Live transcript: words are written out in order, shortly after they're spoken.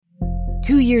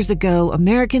2 years ago,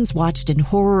 Americans watched in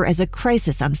horror as a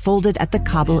crisis unfolded at the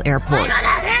Kabul airport.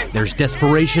 There's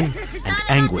desperation and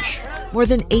anguish. More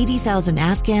than 80,000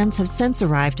 Afghans have since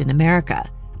arrived in America,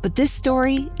 but this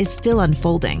story is still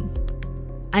unfolding.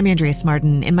 I'm Andrea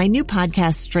Martin. In my new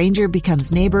podcast, Stranger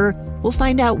Becomes Neighbor, we'll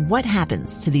find out what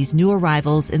happens to these new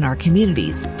arrivals in our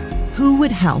communities. Who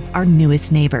would help our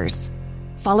newest neighbors?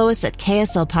 Follow us at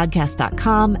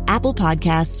kslpodcast.com, Apple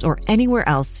Podcasts, or anywhere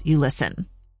else you listen.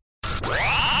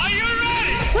 Are you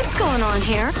ready? What's going on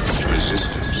here?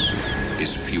 Resistance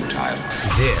is futile.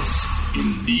 This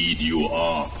Indeed you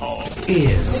are, Paul.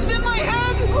 is It's in my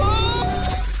hand,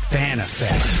 Fan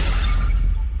Effect.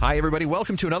 Hi, everybody.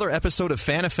 Welcome to another episode of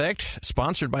Fan Effect,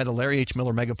 sponsored by the Larry H.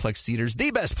 Miller Megaplex Theaters,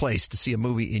 the best place to see a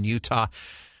movie in Utah.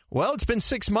 Well, it's been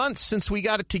 6 months since we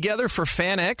got it together for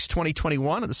FanX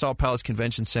 2021 at the Salt Palace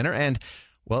Convention Center, and,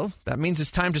 well, that means it's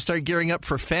time to start gearing up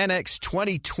for FanX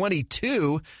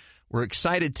 2022. We're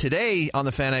excited today on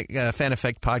the Fan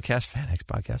Effect podcast, Fan Effect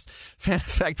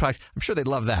podcast. I'm sure they'd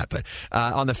love that. But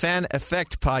on the Fan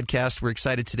Effect podcast, we're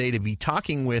excited today to be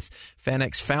talking with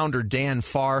FanX founder Dan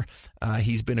Farr.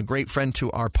 He's been a great friend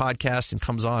to our podcast and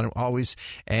comes on always.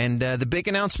 And the big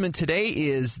announcement today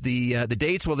is the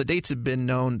dates. Well, the dates have been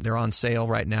known. They're on sale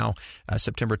right now,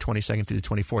 September 22nd through the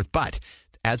 24th. But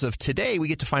as of today, we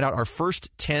get to find out our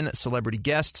first 10 celebrity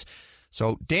guests.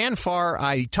 So Dan Farr,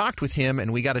 I talked with him,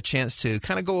 and we got a chance to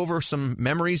kind of go over some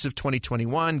memories of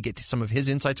 2021, get some of his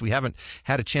insights. We haven't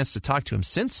had a chance to talk to him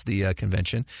since the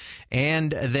convention.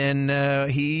 And then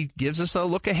he gives us a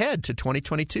look ahead to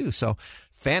 2022. So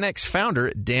FanX founder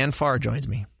Dan Farr joins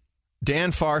me.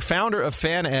 Dan Farr, founder of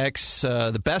FanX,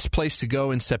 the best place to go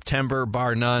in September,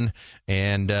 bar none.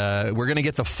 And we're going to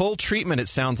get the full treatment, it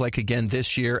sounds like, again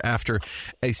this year after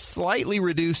a slightly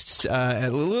reduced, a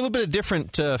little bit of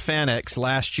different FanX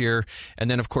last year. And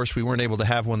then, of course, we weren't able to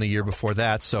have one the year before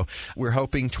that. So we're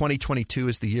hoping 2022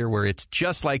 is the year where it's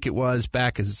just like it was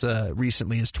back as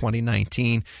recently as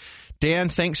 2019. Dan,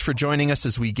 thanks for joining us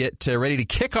as we get ready to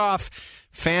kick off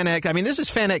FanX. I mean, this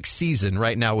is FanX season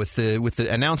right now with the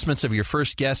announcements of your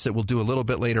first guests that we'll do a little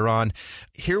bit later on.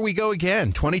 Here we go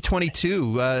again,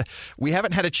 2022. We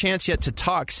haven't had a chance yet to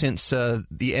talk since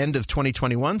the end of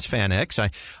 2021's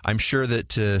FanX. I'm sure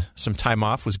that some time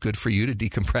off was good for you to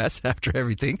decompress after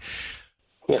everything.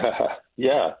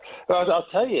 Yeah. Well, I'll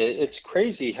tell you, it's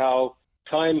crazy how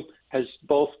time has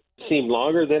both seemed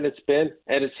longer than it's been,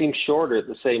 and it seems shorter at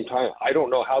the same time. I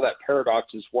don't know how that paradox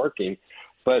is working,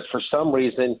 but for some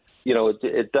reason,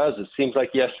 it does. It seems like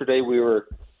yesterday we were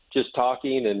just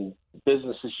talking and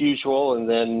business as usual, and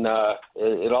then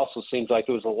it also seems like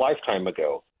it was a lifetime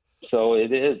ago. So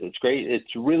it is. It's great.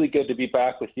 It's really good to be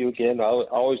back with you again. I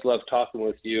always love talking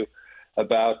with you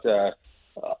about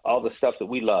all the stuff that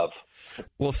we love.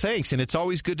 Well, thanks, and it's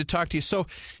always good to talk to you. So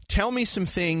tell me some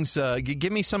things.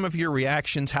 Give me some of your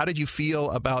reactions. How did you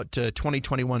feel about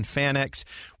 2021 FanX?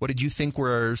 What did you think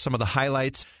were some of the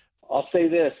highlights? I'll say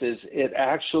this, is it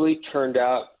actually turned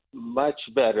out much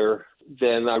better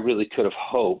than I really could have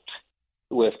hoped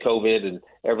with COVID and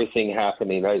everything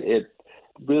happening. It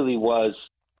really was,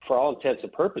 for all intents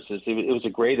and purposes, it was a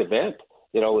great event.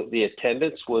 The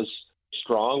attendance was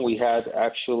strong. We had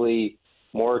actually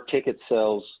more ticket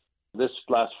sales this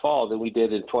last fall than we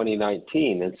did in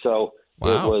 2019. And so It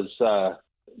was,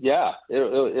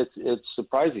 it's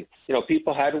surprising.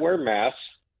 People had to wear masks,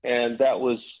 and that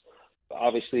was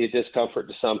obviously a discomfort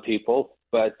to some people.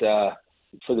 But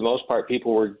for the most part,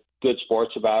 people were good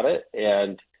sports about it.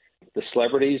 And the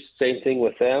celebrities, same thing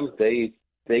with them. They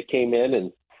came in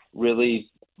and really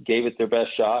gave it their best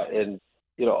shot. And,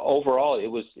 overall, it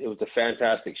was a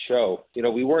fantastic show.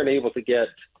 We weren't able to get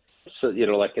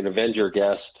like an Avenger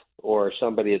guest or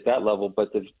somebody at that level,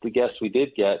 but the guests we did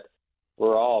get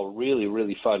were all really,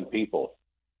 really fun people.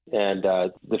 And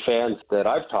the fans that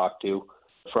I've talked to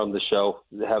from the show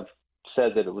have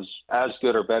said that it was as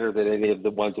good or better than any of the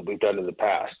ones that we've done in the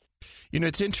past.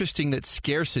 It's interesting that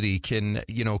scarcity can,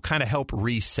 kind of help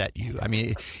reset you. I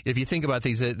mean, if you think about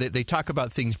things, they talk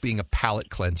about things being a palate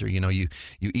cleanser. You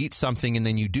eat something and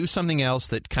then you do something else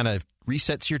that kind of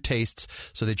resets your tastes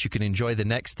so that you can enjoy the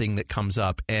next thing that comes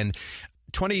up. And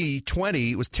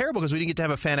 2020 was terrible because we didn't get to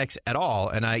have a FanX at all.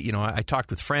 And I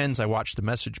talked with friends, I watched the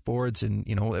message boards, and,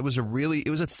 it was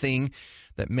a thing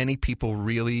that many people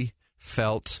really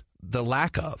felt the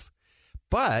lack of.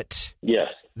 But yes.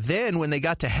 Then when they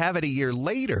got to have it a year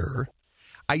later,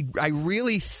 I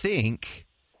really think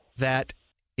that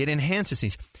it enhances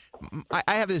things.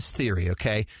 I have this theory,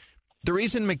 okay? The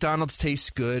reason McDonald's tastes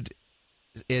good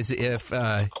is if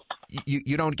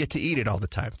you don't get to eat it all the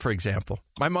time, for example.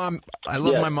 My mom, I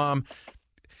love my mom.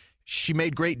 She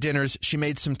made great dinners. She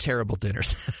made some terrible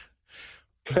dinners.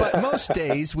 But most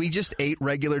days, we just ate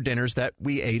regular dinners that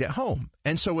we ate at home.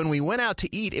 And so when we went out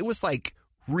to eat, it was like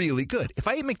really good. If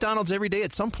I ate McDonald's every day,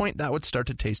 at some point, that would start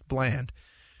to taste bland.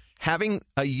 Having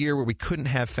a year where we couldn't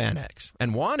have FanX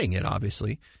and wanting it,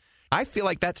 obviously, I feel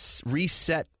like that's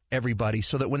reset everybody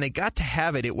so that when they got to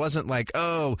have it, it wasn't like,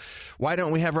 oh, why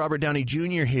don't we have Robert Downey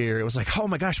Jr. here? It was like, oh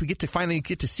my gosh, we finally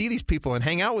get to see these people and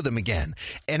hang out with them again.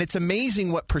 And it's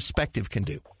amazing what perspective can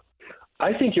do.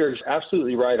 I think you're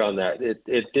absolutely right on that.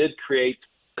 It did create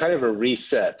kind of a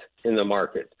reset in the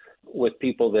market with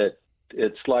people that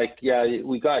it's like, yeah,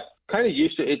 we got kind of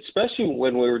used to it, especially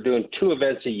when we were doing 2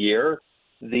 events a year.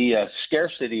 The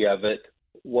scarcity of it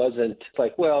wasn't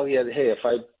like, well, yeah, hey, if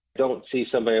I don't see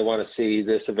somebody I want to see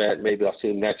this event, maybe I'll see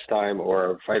them next time.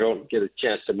 Or if I don't get a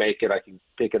chance to make it, I can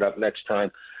pick it up next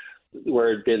time.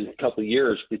 Where it had been a couple of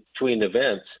years between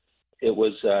events, it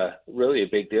was really a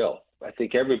big deal. I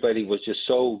think everybody was just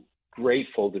so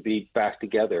grateful to be back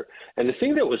together. And the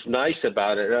thing that was nice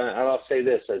about it, and I'll say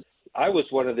this, as I was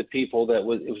one of the people it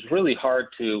was really hard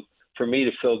for me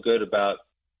to feel good about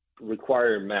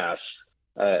requiring masks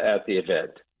at the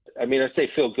event. I mean, I say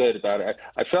feel good about it.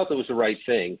 I felt it was the right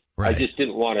thing. Right. I just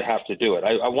didn't want to have to do it.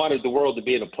 I wanted the world to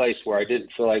be in a place where I didn't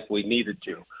feel like we needed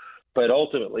to. But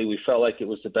ultimately, we felt like it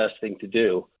was the best thing to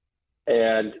do.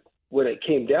 And when it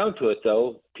came down to it,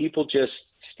 though, people just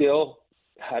still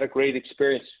had a great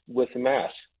experience with the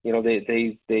mask. You know,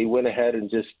 they went ahead and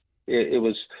just it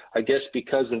was, I guess,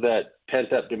 because of that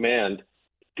pent up demand,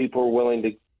 people were willing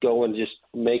to go and just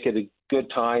make it a good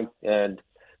time and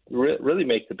really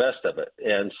make the best of it.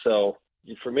 And so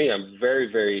for me, I'm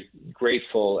very, very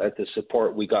grateful at the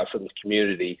support we got from the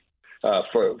community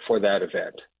for that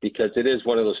event, because it is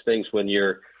one of those things when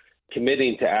you're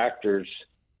committing to actors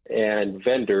and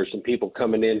vendors and people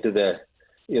coming to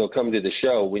the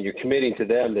show, when you're committing to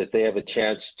them that they have a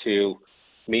chance to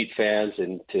meet fans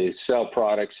and to sell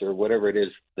products or whatever it is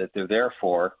that they're there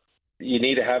for, you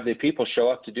need to have the people show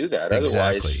up to do that.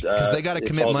 Exactly. Because they got to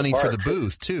commit money for the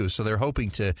booth, too. So they're hoping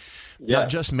to not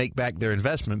just make back their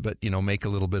investment, but, make a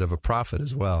little bit of a profit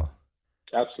as well.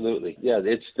 Absolutely. Yeah,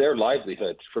 it's their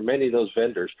livelihood for many of those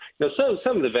vendors.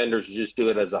 Some of the vendors just do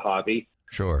it as a hobby.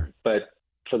 Sure. But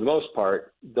for the most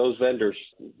part, those vendors,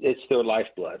 it's their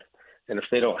lifeblood. And if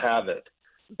they don't have it,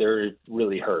 they're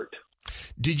really hurt.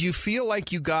 Did you feel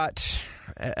like you got,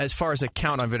 as far as a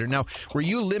count on vendor, now, were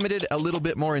you limited a little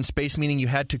bit more in space, meaning you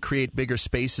had to create bigger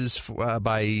spaces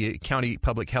by county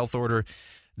public health order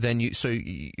than you? So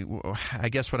I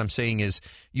guess what I'm saying is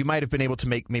you might have been able to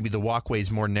make maybe the walkways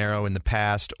more narrow in the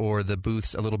past, or the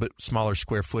booths a little bit smaller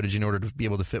square footage in order to be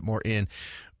able to fit more in.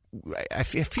 I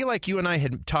feel like you and I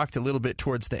had talked a little bit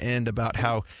towards the end about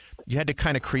how you had to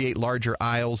kind of create larger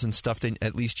aisles and stuff than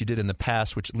at least you did in the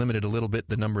past, which limited a little bit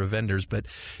the number of vendors. But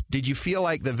did you feel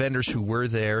like the vendors who were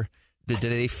there, did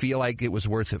they feel like it was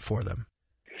worth it for them?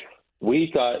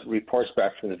 We got reports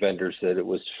back from the vendors that it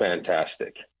was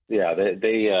fantastic. Yeah,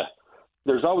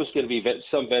 there's always going to be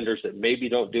some vendors that maybe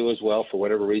don't do as well for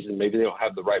whatever reason. Maybe they don't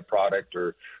have the right product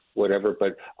or whatever.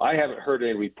 But I haven't heard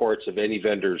any reports of any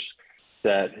vendors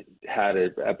that had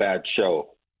a bad show.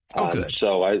 Good.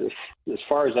 So as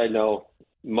far as I know,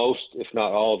 most, if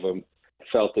not all of them,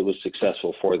 felt it was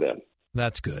successful for them.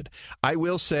 That's good. I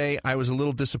will say I was a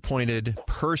little disappointed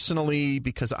personally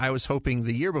because I was hoping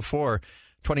the year before,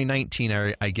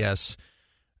 2019, I guess,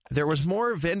 there was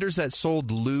more vendors that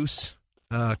sold loose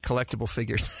collectible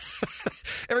figures.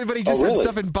 Everybody just had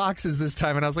stuff in boxes this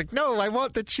time, and I was like, no, I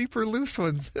want the cheaper loose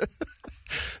ones.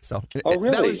 So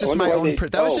really? That was just my own.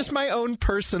 That was just my own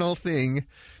personal thing,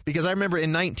 because I remember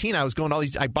in 19 I was going to all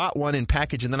these. I bought one in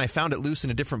package, and then I found it loose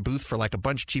in a different booth for like a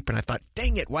bunch cheaper, and I thought,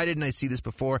 dang it, why didn't I see this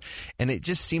before? And it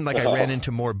just seemed like I ran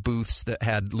into more booths that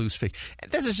had loose figures.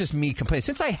 This is just me complaining.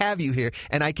 Since I have you here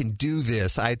and I can do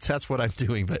this, that's what I'm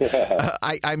doing. But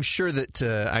I'm sure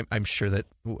that I'm sure that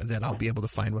I'll be able to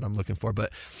find what I'm looking for.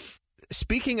 But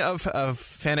speaking of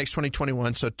FanX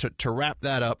 2021, so to wrap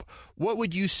that up, what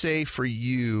would you say for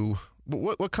you?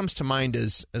 What comes to mind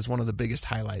as one of the biggest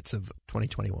highlights of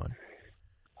 2021?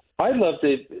 I loved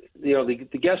it.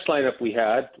 The guest lineup we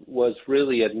had was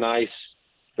really a nice,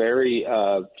 very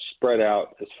spread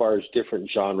out as far as different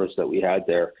genres that we had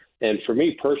there. And for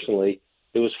me personally,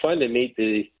 it was fun to meet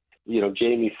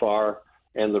Jamie Farr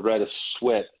and Loretta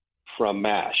Swit from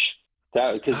MASH.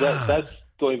 That's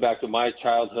going back to my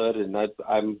childhood, and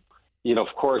I'm, of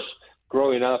course,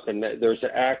 growing up, and there's an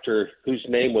actor whose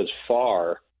name was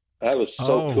Farr. That was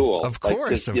so cool. Of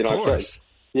course, of course.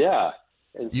 Yeah.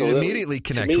 And you immediately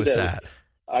connect with that.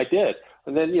 I did.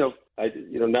 And then,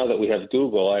 now that we have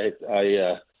Google,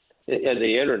 and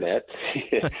the internet.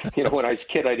 When I was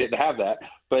a kid, I didn't have that,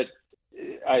 but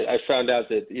I found out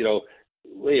that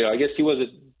I guess he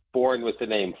wasn't born with the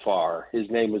name Far. His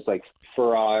name was like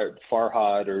Farhad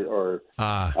or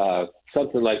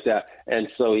something like that, and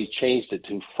so he changed it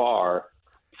to Far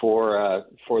for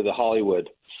the Hollywood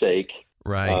sake.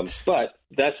 Right. But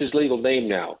that's his legal name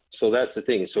now. So that's the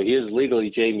thing. So he is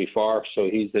legally Jamie Farr, so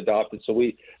he's adopted. So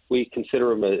we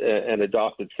consider him an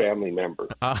adopted family member.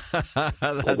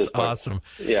 That's awesome.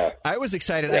 Yeah. I was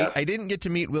excited. Yeah. I didn't get to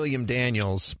meet William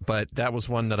Daniels, but that was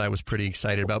one that I was pretty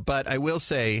excited about. But I will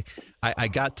say I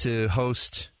got to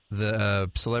host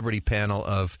the celebrity panel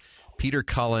of Peter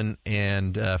Cullen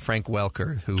and Frank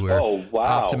Welker, who were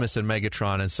Optimus and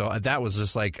Megatron. And so that was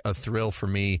just like a thrill for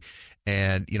me.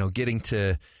 And, getting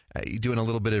to doing a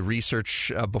little bit of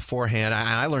research beforehand,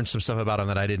 I learned some stuff about them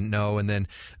that I didn't know. And then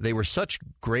they were such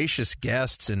gracious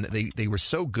guests, and they were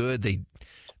so good.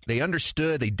 They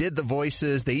understood. They did the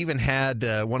voices. They even had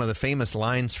one of the famous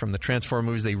lines from the Transformers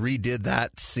movies. They redid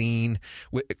that scene,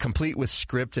 complete with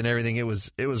script and everything. It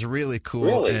was really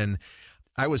cool. Really? And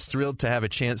I was thrilled to have a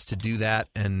chance to do that.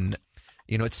 And,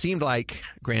 it seemed like,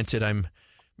 granted,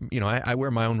 I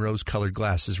wear my own rose-colored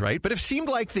glasses, right? But it seemed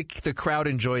like the crowd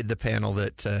enjoyed the panel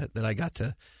that I got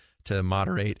to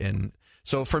moderate. And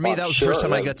so for me, that was the first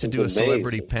time I got to do a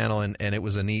celebrity panel, and it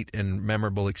was a neat and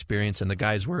memorable experience. And the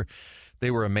guys were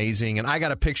amazing. And I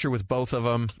got a picture with both of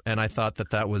them, and I thought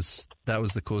that was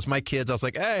the coolest. My kids, I was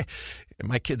like, hey,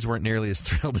 my kids weren't nearly as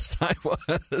thrilled as I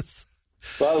was.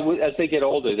 Well, as they get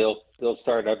older, they'll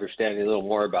start understanding a little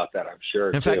more about that, I'm sure.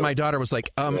 In fact, my daughter was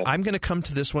like, I'm going to come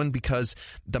to this one because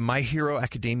the My Hero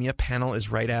Academia panel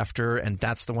is right after, and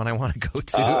that's the one I want to go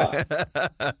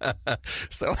to.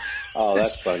 So,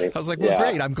 that's funny. I was like, well,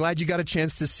 great. I'm glad you got a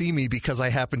chance to see me because I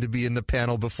happened to be in the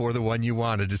panel before the one you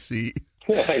wanted to see.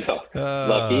 I know.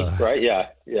 Lucky, right?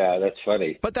 Yeah, that's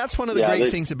funny. But that's one of the great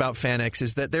things about FanX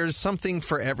is that there's something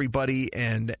for everybody,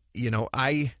 and,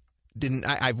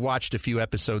 I've watched a few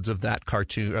episodes of that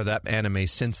cartoon or that anime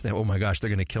since then. Oh my gosh, they're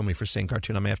going to kill me for saying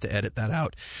cartoon. I may have to edit that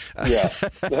out. Yeah.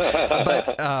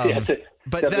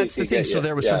 But that's the thing. So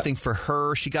there was something for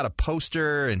her. She got a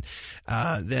poster, and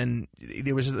then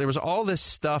there was all this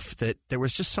stuff that there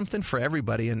was just something for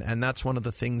everybody, and that's one of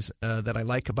the things that I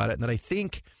like about it, and that I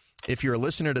think if you're a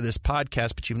listener to this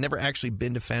podcast, but you've never actually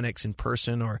been to FanX in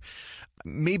person, or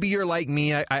maybe you're like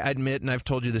me, I admit, and I've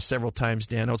told you this several times,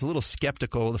 Dan, I was a little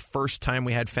skeptical the first time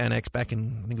we had FanX back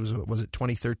in, I think it was it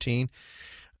 2013?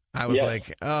 I was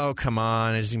like, oh, come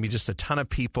on, there's going to be just a ton of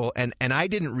people. And I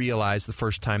didn't realize the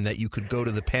first time that you could go to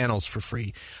the panels for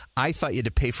free. I thought you had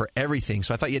to pay for everything.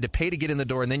 So I thought you had to pay to get in the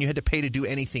door, and then you had to pay to do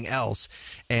anything else.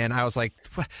 And I was like,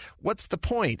 what's the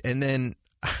point? And then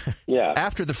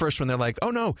after the first one, they're like,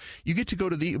 oh, no, you get to go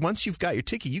to once you've got your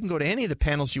ticket, you can go to any of the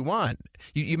panels you want.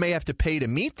 You may have to pay to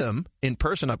meet them in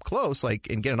person up close,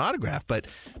 and get an autograph. But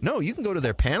no, you can go to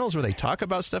their panels where they talk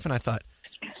about stuff. And I thought,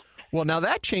 well, now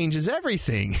that changes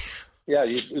everything. Yeah,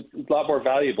 it's a lot more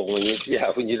valuable when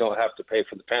you don't have to pay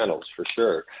for the panels, for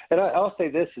sure. And I'll say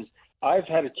this is I've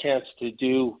had a chance to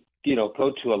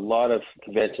go to a lot of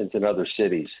conventions in other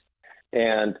cities.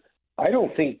 And I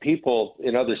don't think people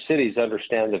in other cities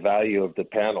understand the value of the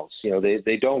panels.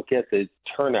 They don't get the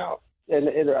turnout.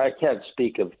 And I can't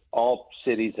speak of all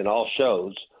cities and all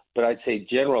shows, but I'd say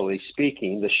generally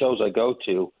speaking, the shows I go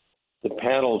to, the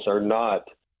panels are not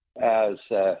as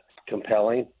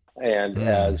compelling and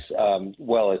as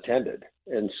well attended.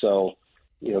 And so,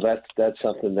 that's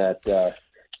something that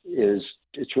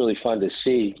it's really fun to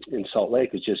see in Salt Lake,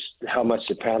 is just how much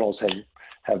the panels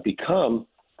have become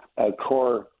a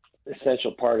core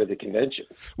essential part of the convention.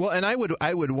 Well, and I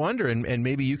would wonder, and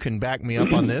maybe you can back me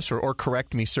up on this or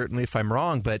correct me certainly if I'm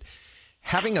wrong, but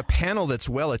having a panel that's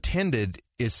well attended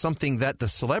is something that the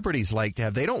celebrities like to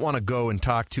have. They don't want to go and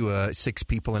talk to 6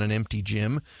 people in an empty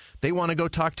gym. They want to go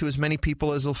talk to as many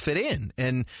people as will fit in.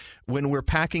 And when we're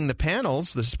packing the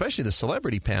panels, especially the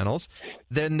celebrity panels,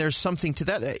 then there's something to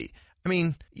that. I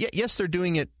mean, yes, they're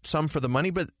doing it some for the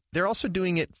money, but they're also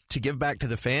doing it to give back to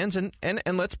the fans. And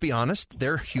let's be honest,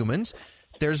 they're humans.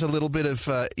 There's a little bit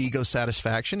of ego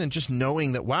satisfaction, and just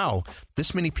knowing that, wow,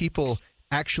 this many people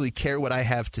actually care what I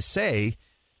have to say,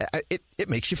 it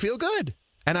makes you feel good.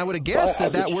 And I would have guessed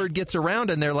that word gets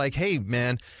around, and they're like, hey,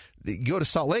 man, you go to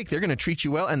Salt Lake, they're going to treat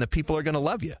you well, and the people are going to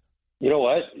love you. You know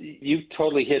what? You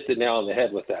totally hit the nail on the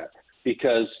head with that,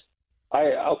 because I'm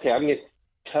going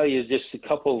to tell you just a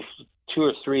couple, 2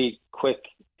 or 3 quick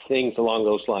things along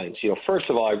those lines. First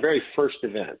of all, our very first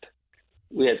event,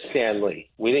 we had Stan Lee.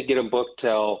 We didn't get him booked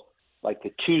till like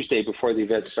the Tuesday before the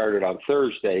event started on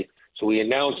Thursday. So we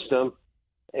announced him,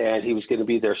 and he was going to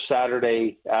be there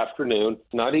Saturday afternoon,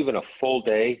 not even a full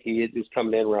day. He was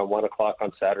coming in around 1 o'clock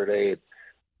on Saturday.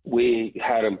 We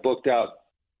had him booked out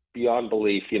beyond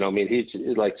belief. You know, I mean,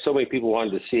 he's like, so many people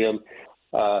wanted to see him.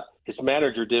 His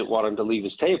manager didn't want him to leave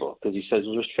his table because he says,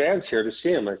 well, there's fans here to see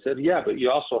him. I said, yeah, but you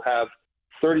also have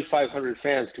 3,500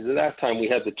 fans, because at that time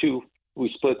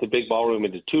we split the big ballroom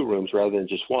into 2 rooms rather than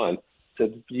just one. So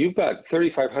you've got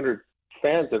 3,500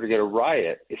 fans that are going to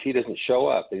riot if he doesn't show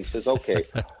up. And he says, okay,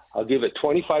 I'll give it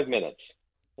 25 minutes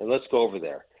and let's go over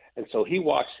there. And so he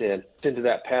walks into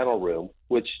that panel room,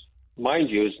 which, mind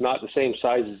you, is not the same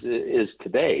size as it is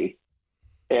today.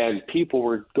 And people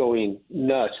were going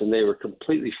nuts, and they were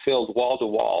completely filled wall to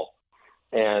wall.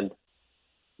 And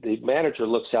the manager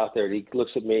looks out there, and he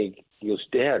looks at me, he goes,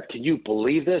 Dad, can you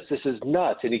believe this? This is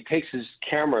nuts. And he takes his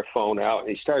camera phone out, and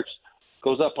he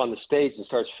goes up on the stage and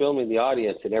starts filming the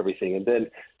audience and everything. And then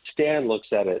Stan looks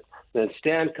at it. Then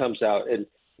Stan comes out, and,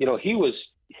 you know, he was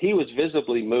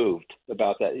visibly moved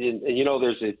about that. And you know,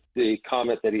 there's the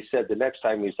comment that he said the next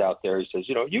time he's out there, he says,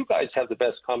 you know, you guys have the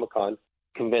best Comic-Con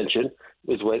convention,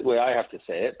 is the way I have to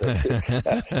say it.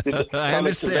 But, I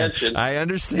understand.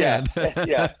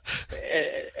 Yeah.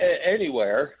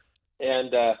 Anywhere.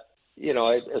 And, you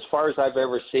know, as far as I've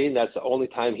ever seen, that's the only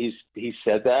time he's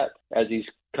said that as he's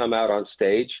come out on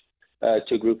stage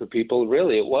to a group of people.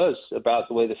 Really, it was about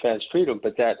the way the fans treat him,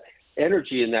 but that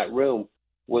energy in that room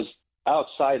was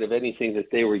outside of anything that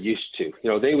they were used to. You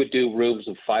know, they would do rooms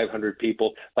of 500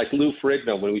 people, like Lou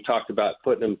Ferrigno, when we talked about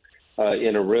putting him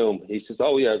in a room. He says,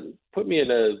 oh, yeah, put me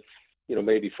in a, you know,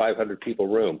 maybe 500 people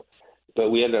room. But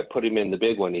we ended up putting him in the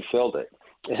big one. He filled it.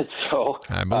 And so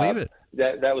I believe it.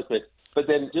 That was it. But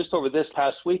then just over this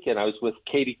past weekend, I was with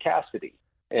Katie Cassidy.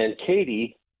 And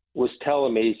Katie was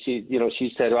telling me,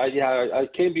 she said, I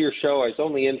came to your show. I was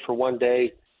only in for one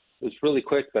day. It was really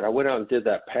quick, but I went out and did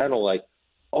that panel like,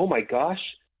 oh my gosh,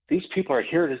 these people are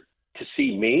here to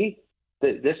see me?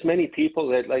 This many people,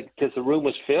 that because the room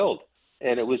was filled.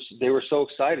 And they were so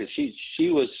excited. She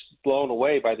was blown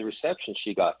away by the reception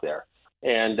she got there.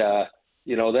 And,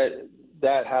 you know,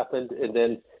 that happened. And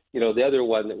then, you know, the other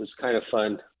one that was kind of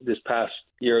fun this past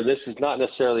year, this is not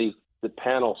necessarily the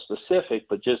panel specific,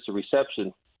 but just the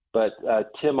reception. But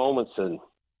Tim Omundson,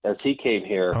 as he came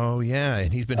here. Oh, yeah.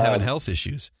 And he's been having health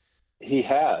issues. He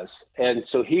has. And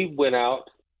so he went out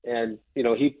and, you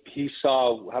know, he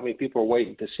saw how many people were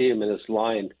waiting to see him in this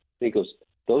line. He goes,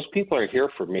 those people are here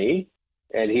for me?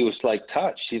 And he was like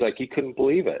touched. He couldn't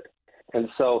believe it. And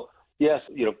so, yes,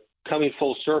 you know, coming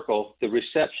full circle, the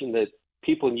reception that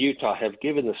people in Utah have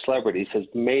given the celebrities has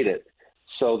made it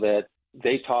so that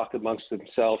they talk amongst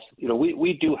themselves. You know,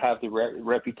 we do have the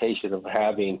reputation of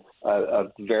having a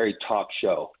very top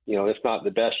show, you know, if not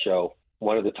the best show,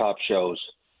 one of the top shows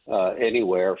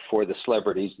anywhere for the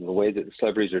celebrities, and the way that the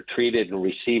celebrities are treated and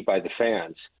received by the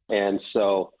fans. And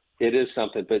so it is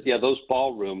something. But, yeah, those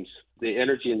ballrooms, the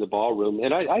energy in the ballroom,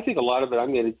 and I think a lot of it,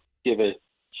 I'm going to give a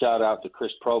shout out to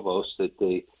Chris Provost, that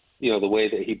the way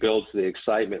that he builds the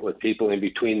excitement with people in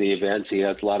between the events. He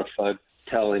has a lot of fun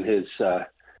telling his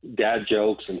dad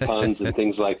jokes and puns and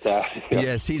things like that.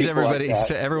 Yes, he's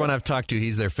everyone I've talked to,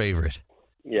 he's their favorite.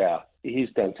 Yeah, he's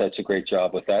done such a great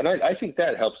job with that. And I think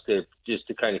that helps to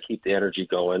kind of keep the energy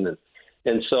going.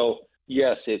 And so,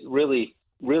 yes, it really,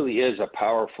 really is a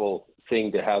powerful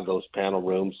thing to have those panel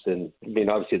rooms. And I mean,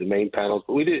 obviously the main panels,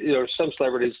 but there are some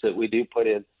celebrities that we do put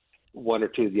in one or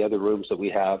two of the other rooms that we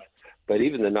have. But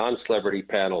even the non-celebrity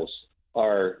panels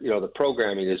are, you know, the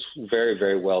programming is very,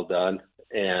 very well done.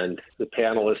 And the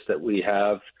panelists that we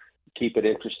have keep it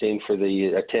interesting for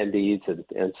the attendees.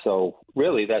 And so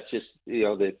really that's just, you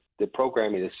know, the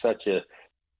programming is such a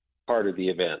part of the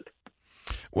event.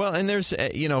 Well, and there's,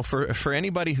 you know, for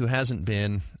anybody who hasn't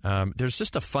been, there's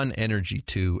just a fun energy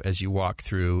too as you walk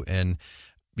through, and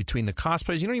between the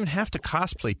cosplays, you don't even have to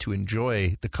cosplay to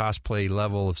enjoy the cosplay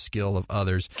level of skill of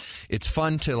others. It's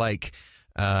fun to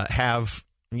have.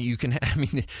 You can, I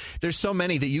mean, there's so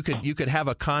many that you could have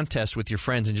a contest with your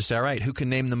friends and just say, all right, who can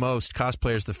name the most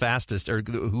cosplayers the fastest, or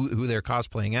who they're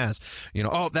cosplaying as? You know,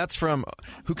 oh, that's from,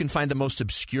 who can find the most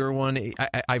obscure one?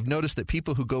 I've noticed that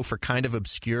people who go for kind of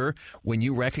obscure, when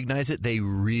you recognize it, they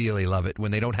really love it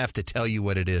when they don't have to tell you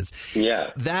what it is. Yeah.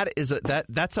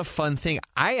 That's a fun thing.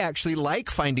 I actually like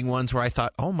finding ones where I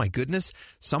thought, oh my goodness,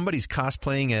 somebody's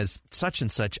cosplaying as such and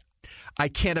such. I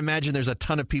can't imagine there's a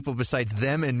ton of people besides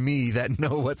them and me that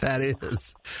know what that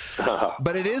is.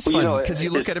 But it is fun because you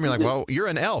look at them and you're like, well, you're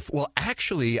an elf. Well,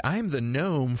 actually, I'm the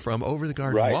gnome from Over the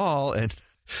Garden Wall. And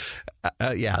it's a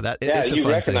fun you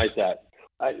recognize thing.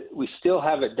 that. We still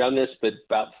haven't done this, but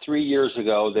about 3 years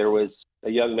ago, there was a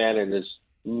young man and his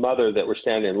mother that were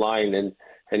standing in line, and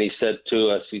and he said to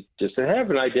us, he just said, I have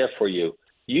an idea for you.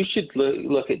 You should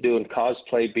look at doing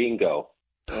cosplay bingo.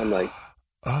 I'm like,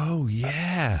 oh,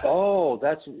 yeah. Oh,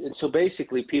 so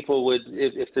basically people would,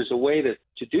 if there's a way to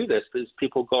do this, as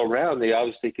people go around, they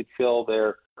obviously could fill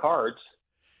their cards.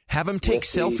 Have them take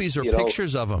selfies or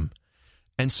pictures of them.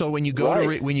 And so when you go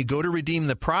to redeem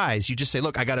the prize, you just say,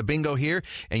 look, I got a bingo here,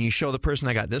 and you show the person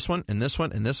I got this one and this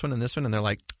one and this one and this one, and they're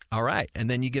like, all right. And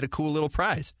then you get a cool little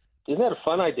prize. Isn't that a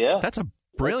fun idea? That's a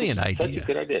brilliant idea. That's a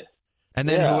good idea. And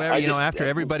then whoever, after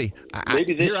everybody,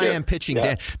 here I am pitching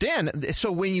Dan. Dan, so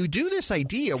when you do this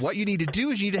idea, what you need to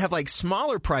do is you need to have like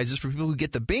smaller prizes for people who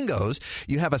get the bingos.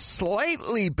 You have a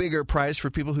slightly bigger prize for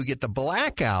people who get the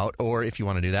blackout, or if you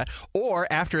want to do that, or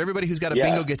after everybody who's got a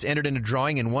bingo gets entered in a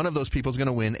drawing and one of those people is going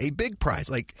to win a big prize.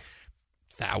 Like,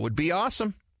 that would be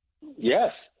awesome.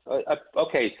 Yes.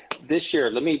 Okay. This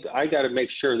year, I got to make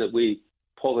sure that we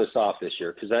pull this off this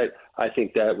year, because I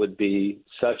think that would be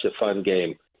such a fun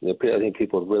game. I think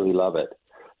people would really love it.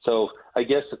 So I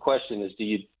guess the question is,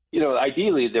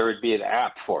 ideally there would be an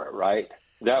app for it, right?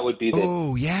 That would be the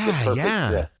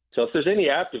perfect. So if there's any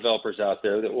app developers out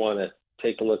there that want to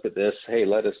take a look at this, hey,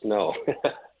 let us know.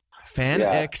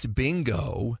 FanX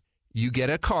Bingo. You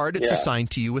get a card. It's assigned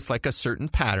to you with like a certain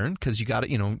pattern, because you got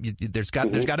to, there's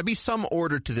got to be some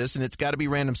order to this, and it's got to be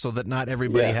random so that not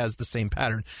everybody has the same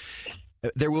pattern.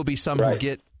 There will be some who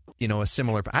get, a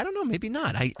similar. I don't know, maybe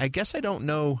not. I guess I don't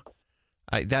know.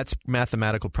 That's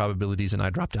mathematical probabilities, and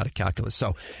I dropped out of calculus.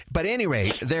 So, but at any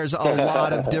rate, there's a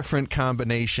lot of different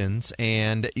combinations,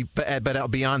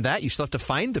 but beyond that, you still have to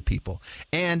find the people.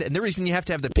 And the reason you have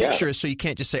to have the picture is so you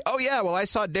can't just say, "Oh yeah, well I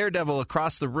saw Daredevil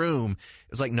across the room."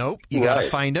 It's like, nope, you got to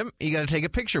find him. You got to take a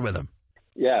picture with him.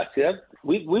 Yeah, see,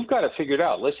 we've got to figure it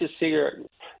out. Let's just figure.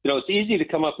 It's easy to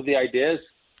come up with the ideas.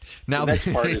 Now, the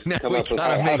next part is now come we up with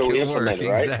gotta how make do we it work. implement it,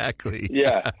 right? Exactly.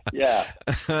 Yeah.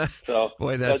 So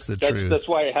boy, that's the truth. That's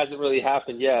why it hasn't really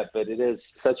happened yet, but it is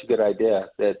such a good idea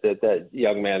that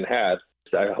young man had.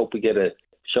 I hope we get to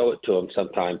show it to him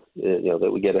sometime.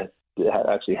 That we get to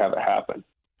actually have it happen.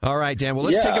 All right, Dan. Well,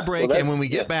 let's take a break, and when we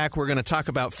get back, we're going to talk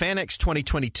about FanX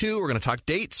 2022. We're going to talk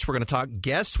dates. We're going to talk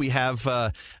guests. We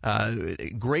have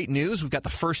great news. We've got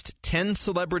the first 10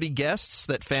 celebrity guests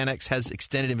that FanX has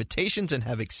extended invitations and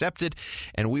have accepted,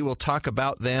 and we will talk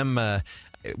about them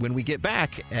when we get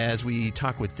back as we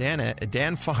talk with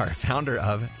Dan Farr, founder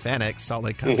of FanX Salt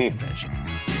Lake Comic Convention.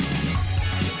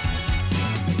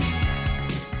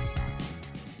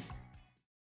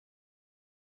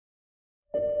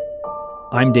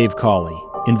 I'm Dave Cawley,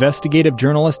 investigative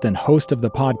journalist and host of the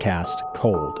podcast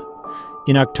Cold.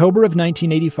 In October of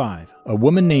 1985, a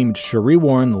woman named Sheree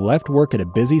Warren left work at a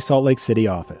busy Salt Lake City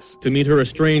office to meet her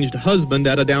estranged husband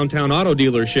at a downtown auto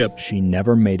dealership. She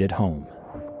never made it home.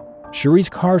 Sheree's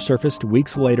car surfaced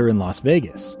weeks later in Las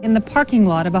Vegas. In the parking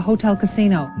lot of a hotel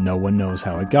casino. No one knows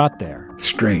how it got there.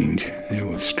 Strange. It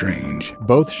was strange.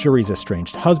 Both Sheree's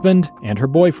estranged husband and her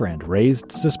boyfriend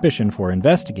raised suspicion for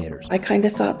investigators. I kind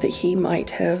of thought that he might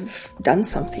have done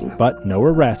something. But no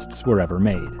arrests were ever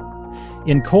made.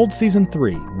 In Cold Season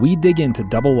 3, we dig into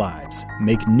double lives,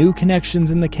 make new connections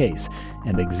in the case,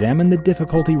 and examine the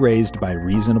difficulty raised by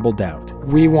reasonable doubt.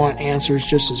 We want answers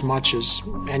just as much as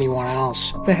anyone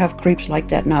else. They have creeps like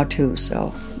that now too,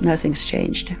 so nothing's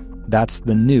changed. That's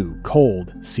the new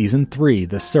Cold Season 3,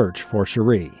 The Search for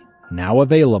Sheree, now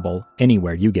available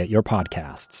anywhere you get your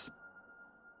podcasts.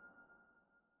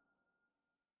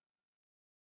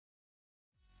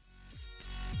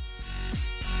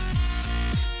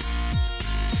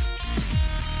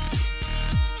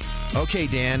 Okay,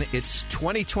 Dan, it's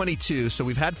 2022, so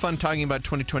we've had fun talking about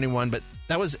 2021, but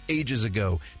that was ages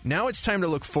ago. Now it's time to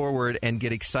look forward and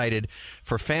get excited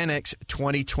for FanX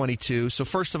 2022. So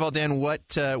first of all, Dan,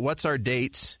 what's our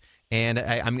dates? And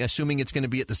I'm assuming it's going to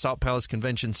be at the Salt Palace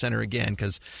Convention Center again,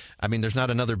 because there's not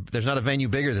a venue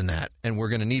bigger than that, and we're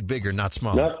going to need bigger, not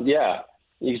smaller. Yeah,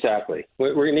 exactly.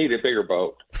 We're going to need a bigger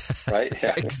boat, right?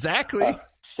 Yeah. Exactly.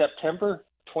 September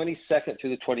 22nd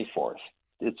through the 24th.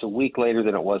 It's a week later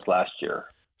than it was last year.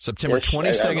 September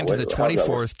 22nd to the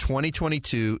 24th,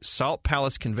 2022, Salt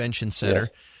Palace Convention Center.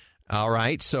 Yeah. All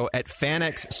right. So at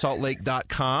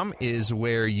fanxsaltlake.com is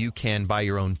where you can buy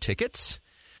your own tickets.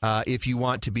 If you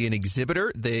want to be an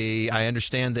exhibitor, I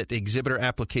understand that exhibitor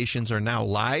applications are now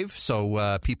live.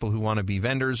 So people who want to be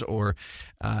vendors or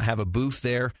have a booth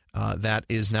there, that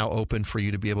is now open for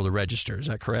you to be able to register. Is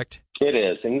that correct? It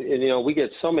is. And we get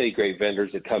so many great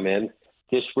vendors that come in.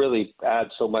 Just really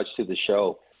adds so much to the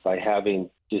show by having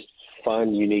just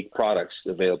fun, unique products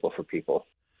available for people.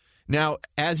 Now,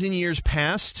 as in years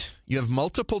past, you have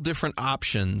multiple different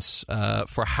options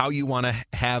for how you want to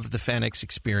have the FanX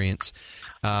experience.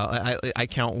 I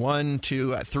count 1,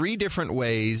 2, 3 different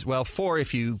ways. Well, 4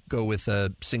 if you go with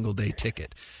a single-day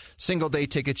ticket. Single-day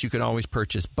tickets you can always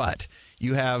purchase, but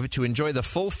you have to enjoy the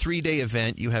full 3-day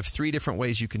event. You have 3 different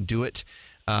ways you can do it.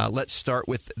 Let's start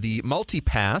with the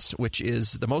multi-pass, which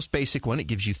is the most basic one. It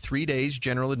gives you 3 days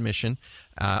general admission,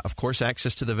 of course,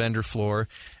 access to the vendor floor,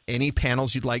 any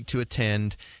panels you'd like to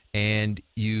attend, and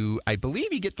I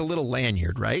believe you get the little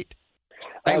lanyard, right?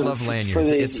 I love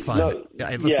lanyards. It's fun.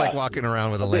 It's like walking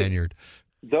around with a lanyard.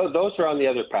 Those are on the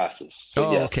other passes.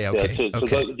 So okay.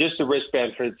 So just a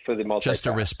wristband for the multi-pass. Just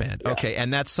a wristband. Yeah. Okay,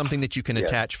 and that's something that you can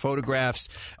attach photographs,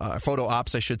 photo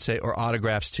ops, I should say, or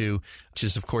autographs to, which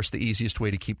is, of course, the easiest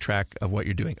way to keep track of what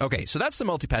you're doing. Okay, so that's the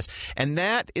multi-pass, and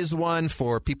that is one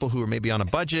for people who are maybe on a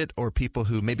budget or people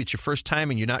who maybe it's your first time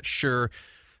and you're not sure,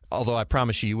 although I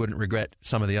promise you wouldn't regret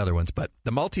some of the other ones. But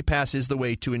the multi-pass is the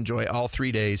way to enjoy all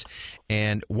 3 days,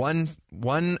 and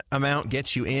one amount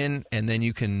gets you in, and then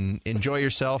you can enjoy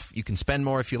yourself. You can spend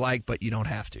more if you like, but you don't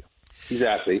have to.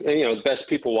 Exactly. And, the best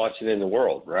people watching in the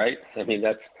world, right? I mean,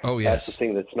 that's the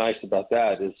thing that's nice about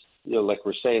that is, like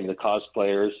we're saying, the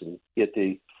cosplayers and get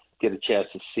a chance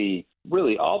to see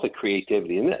really all the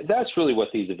creativity. And that's really what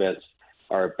these events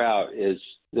are about, is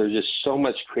there's just so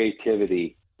much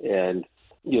creativity and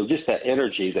just that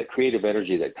energy, that creative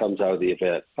energy that comes out of the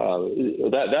event.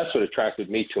 That's what attracted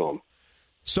me to them.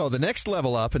 So the next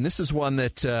level up, and this is one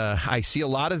that I see a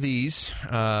lot of these,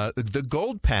 the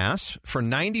Gold Pass, for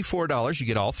 $94, you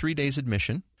get all 3 days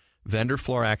admission, vendor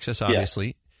floor access, obviously.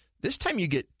 Yeah. This time you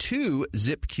get 2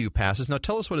 Zip Q passes. Now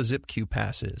tell us what a Zip Q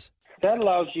pass is. That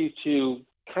allows you to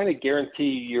kind of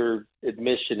guarantee your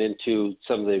admission into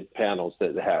some of the panels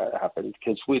that happen.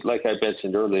 Because like I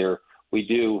mentioned earlier, we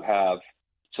do have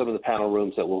some of the panel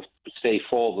rooms that will stay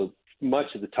full much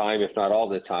of the time, if not all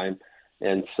the time.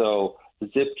 And so the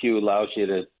Zip Queue allows you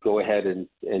to go ahead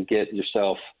and get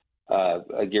yourself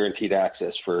a guaranteed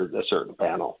access for a certain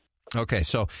panel. Okay,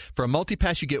 so for a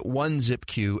multi-pass, you get 1 Zip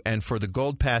Queue, and for the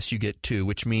Gold Pass, you get 2,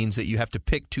 which means that you have to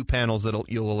pick 2 panels that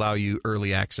you'll allow you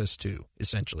early access to,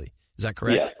 essentially. Is that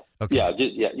correct? Yeah. Okay.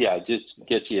 Just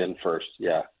get you in first,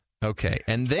 yeah. Okay,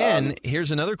 and then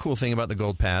here's another cool thing about the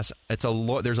Gold Pass. There's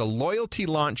a loyalty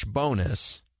launch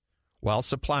bonus while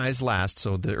supplies last.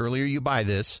 So the earlier you buy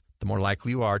this, the more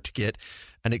likely you are to get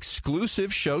an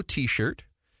exclusive show T-shirt,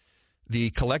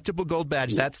 the collectible gold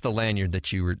badge. That's the lanyard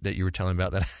that you were telling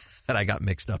about that I got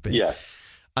mixed up in. Yeah.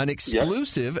 An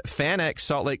exclusive FanX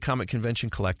Salt Lake Comic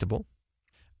Convention collectible,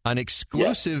 an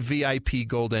exclusive VIP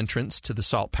gold entrance to the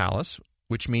Salt Palace,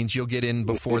 which means you'll get in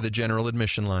before the general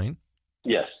admission line.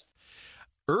 Yes.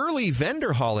 Early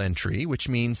vendor hall entry, which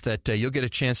means that you'll get a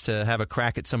chance to have a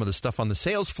crack at some of the stuff on the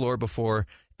sales floor before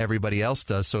everybody else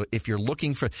does. So if you're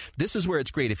looking for, this is where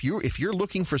it's great. If you're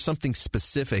looking for something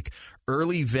specific,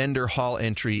 early vendor hall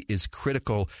entry is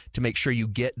critical to make sure you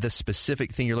get the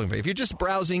specific thing you're looking for. If you're just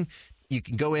browsing, you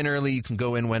can go in early, you can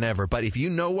go in whenever. But if you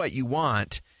know what you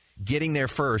want, getting there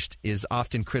first is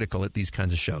often critical at these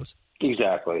kinds of shows.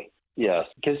 Exactly. Yes,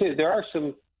 because there are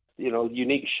some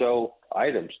unique show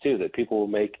items too that people will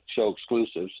make show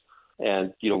exclusives,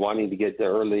 and wanting to get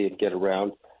there early and get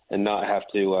around and not have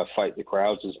to fight the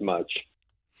crowds as much.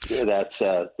 That's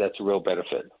a real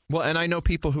benefit. Well, and I know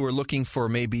people who are looking for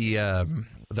maybe the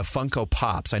Funko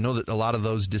Pops. I know that a lot of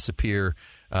those disappear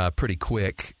pretty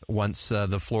quick once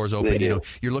the floor's open.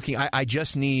 You're looking. I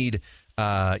just need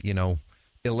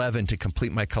 11 to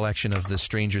complete my collection of the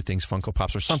Stranger Things Funko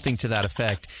Pops or something to that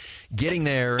effect. Getting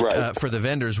there for the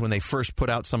vendors when they first put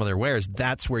out some of their wares,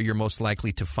 that's where you're most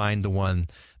likely to find the one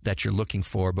that you're looking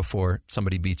for before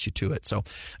somebody beats you to it. So,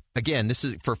 again, this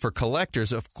is for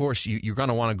collectors. Of course, you're going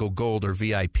to want to go gold or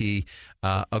VIP.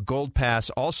 A gold pass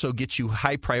also gets you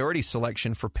high priority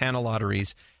selection for panel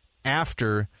lotteries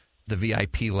after the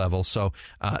VIP level. So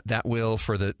that will,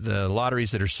 for the lotteries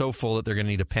that are so full that they're going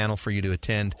to need a panel for you to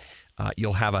attend,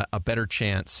 you'll have a better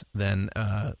chance than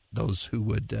those who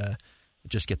would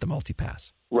just get the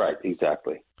multi-pass. Right,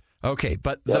 exactly. Okay,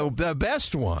 but the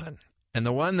best one, and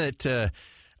the one that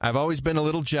I've always been a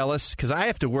little jealous, because I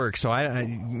have to work, so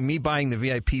me buying the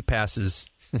VIP passes,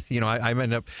 I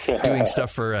end up doing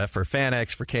stuff for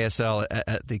FanX, for KSL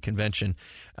at the convention.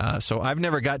 So I've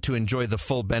never got to enjoy the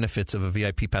full benefits of a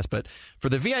VIP pass. But for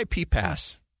the VIP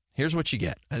pass, here's what you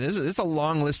get. And this is a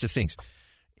long list of things.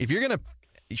 If you're going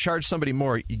to charge somebody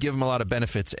more, you give them a lot of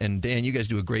benefits. And, Dan, you guys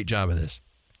do a great job of this.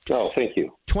 Oh, thank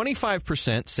you.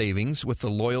 25% savings with the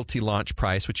loyalty launch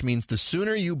price, which means the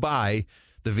sooner you buy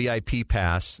the VIP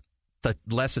pass, the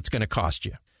less it's going to cost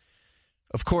you.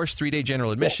 Of course, 3-day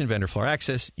general admission, vendor floor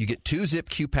access. You get 2 Zip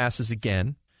Q passes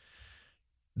again.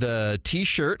 The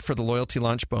T-shirt for the loyalty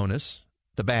launch bonus,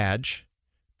 the badge,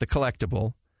 the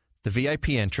collectible, the VIP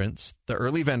entrance, the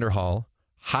early vendor hall,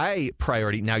 high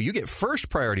priority. Now, you get first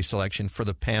priority selection for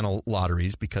the panel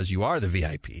lotteries because you are the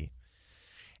VIP.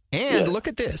 And look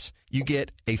at this. You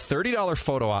get a $30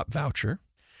 photo op voucher.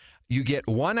 You get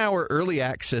 1 hour early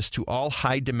access to all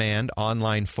high-demand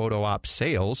online photo op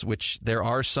sales, which there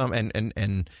are some.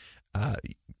 And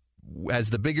as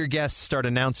the bigger guests start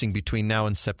announcing between now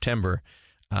and September,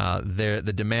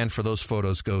 the demand for those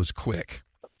photos goes quick.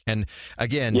 And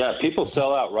again, people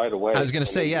sell out right away. I was going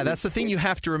to say, that's the thing you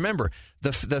have to remember.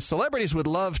 The celebrities would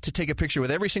love to take a picture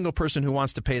with every single person who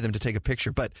wants to pay them to take a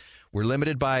picture, but we're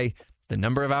limited by the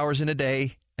number of hours in a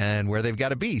day and where they've got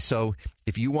to be. So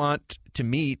if you want to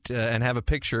meet and have a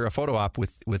picture, a photo op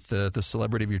with the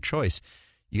celebrity of your choice,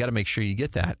 you got to make sure you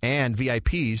get that. And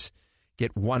VIPs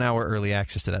get 1 hour early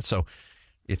access to that. So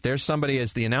if there's somebody,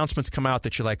 as the announcements come out,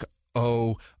 that you're like,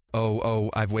 oh,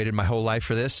 I've waited my whole life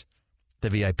for this, the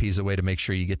VIP is a way to make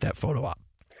sure you get that photo op.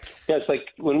 Yeah, it's like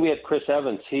when we had Chris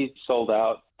Evans, he sold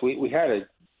out. We had to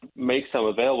make some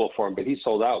available for him, but he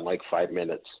sold out in like 5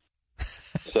 minutes.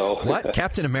 So what?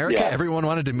 Captain America? Everyone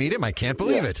wanted to meet him? I can't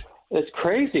believe it. It's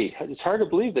crazy. It's hard to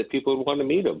believe that people would want to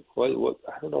meet him. What,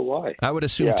 I don't know why. I would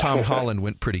assume Tom Holland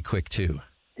went pretty quick too.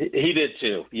 He did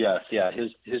too. Yes, yeah.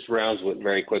 His rounds went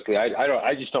very quickly.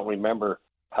 I just don't remember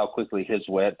how quickly his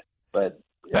went, but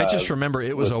I just remember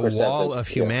it was a wall of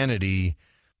humanity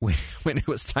when it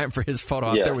was time for his photo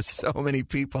op. There was so many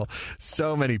people.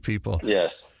 Yes.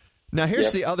 Now,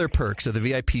 here's the other perks of the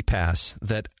VIP pass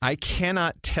that I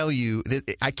cannot tell you,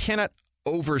 I cannot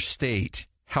overstate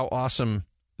how awesome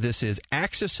this is.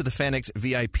 Access to the FanX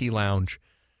VIP lounge,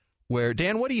 where,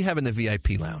 Dan, what do you have in the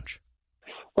VIP lounge?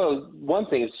 Well, one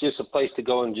thing, it's just a place to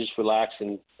go and just relax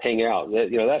and hang out.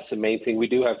 That's the main thing. We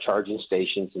do have charging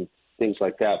stations and things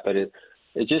like that, but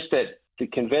it's just that the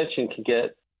convention can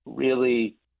get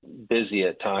really busy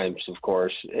at times, of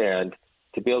course, and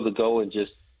to be able to go and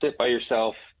just sit by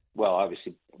yourself, well,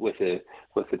 obviously with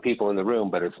the people in the room,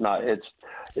 but it's not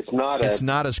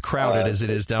as crowded as it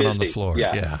is down on the floor.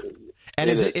 Yeah. And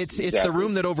it's the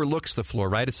room that overlooks the floor,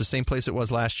 right? It's the same place it was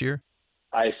last year?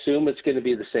 I assume it's going to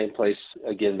be the same place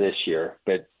again this year,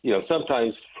 but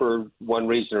sometimes for one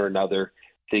reason or another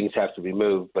things have to be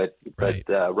moved, but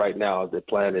right now the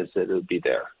plan is that it would be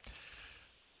there.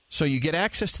 So you get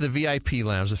access to the VIP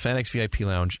lounge, the FanX VIP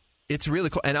lounge. It's really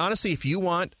cool. And honestly, if you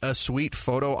want a sweet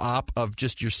photo op of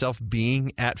just yourself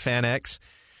being at FanX,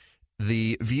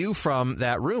 the view from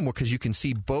that room, because you can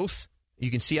see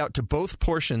out to both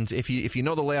portions. If you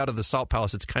know the layout of the Salt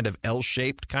Palace, it's kind of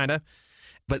L-shaped, kind of.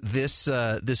 But this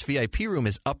VIP room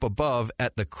is up above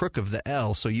at the crook of the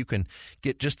L, so you can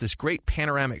get just this great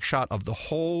panoramic shot of the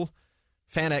whole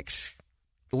FanX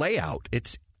layout.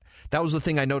 That was the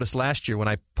thing I noticed last year when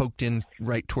I poked in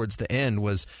right towards the end,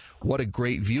 was what a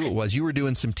great view it was. You were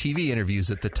doing some TV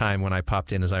interviews at the time when I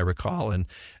popped in, as I recall, and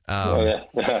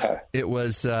it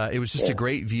was just a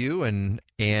great view. And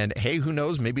hey, who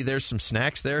knows? Maybe there's some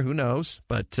snacks there. Who knows?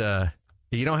 But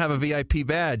if you don't have a VIP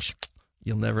badge,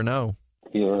 you'll never know.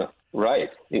 Yeah, right.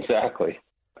 Exactly.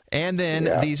 And then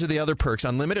these are the other perks.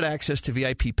 Unlimited access to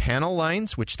VIP panel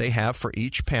lines, which they have for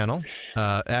each panel.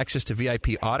 Access to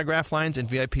VIP autograph lines and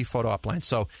VIP photo op lines.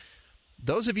 So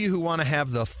those of you who want to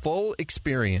have the full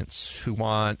experience, who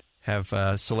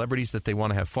have celebrities that they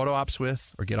want to have photo ops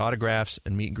with or get autographs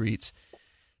and meet and greets,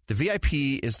 the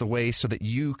VIP is the way so that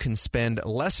you can spend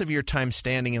less of your time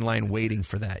standing in line waiting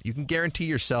for that. You can guarantee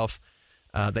yourself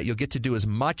that you'll get to do as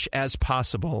much as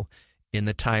possible in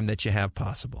the time that you have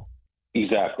possible.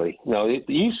 Exactly. No,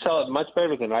 you sell it much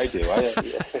better than I do.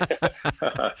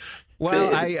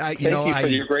 Well, thank you for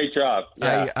your great job.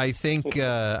 Yeah. I think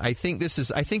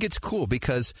it's cool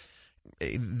because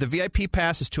the VIP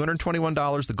pass is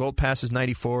 $221. The gold pass is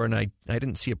 $94, and I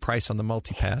didn't see a price on the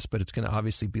multi pass, but it's going to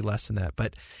obviously be less than that.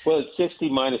 But it's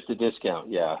 $60 minus the discount.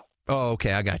 Yeah. Oh,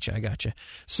 okay. I got you.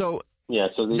 So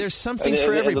there's something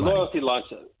for everybody. The loyalty launch.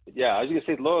 Yeah, I was going to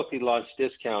say the loyalty launch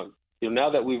discount.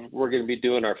 Now that we're going to be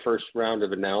doing our first round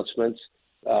of announcements,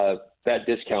 that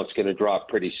discount's going to drop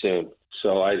pretty soon.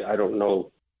 So I don't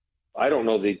know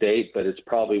the date, but it's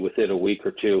probably within a week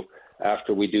or two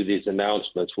after we do these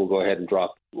announcements. We'll go ahead and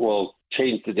we'll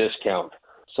change the discount.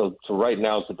 So right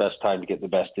now is the best time to get the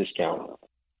best discount.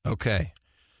 Okay.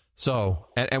 So,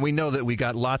 and we know that we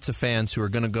got lots of fans who are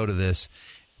going to go to this.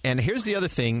 And here's the other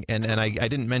thing, and I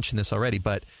didn't mention this already,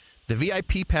 but the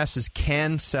VIP passes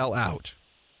can sell out.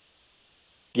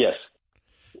 Yes.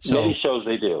 So, many shows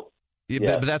they do.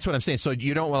 But that's what I'm saying. So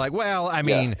you don't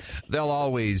they'll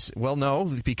always,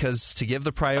 no, because to give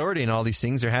the priority and all these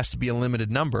things, there has to be a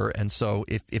limited number. And so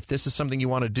if this is something you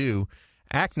want to do,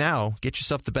 act now, get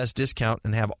yourself the best discount,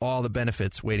 and have all the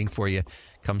benefits waiting for you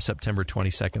come September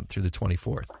 22nd through the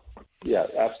 24th. Yeah,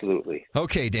 absolutely.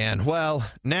 Okay, Dan. Well,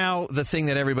 now the thing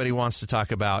that everybody wants to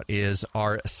talk about is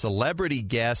our celebrity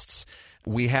guests.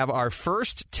 We have our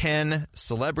first 10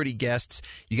 celebrity guests.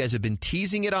 You guys have been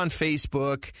teasing it on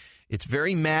Facebook. It's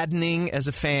very maddening as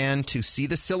a fan to see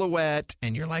the silhouette,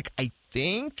 and you're like, I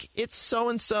think it's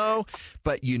so-and-so,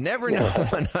 but you never know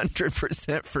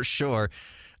 100% for sure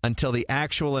until the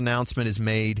actual announcement is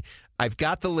made. I've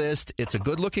got the list. It's a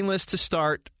good-looking list to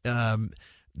start.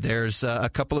 There's a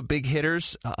couple of big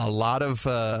hitters, a lot of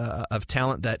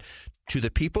talent that, to the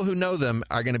people who know them,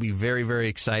 are going to be very, very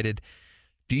excited.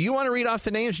 Do you want to read off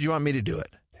the names, or do you want me to do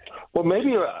it? Well,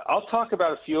 maybe I'll talk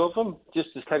about a few of them just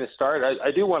to kind of start. I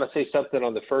do want to say something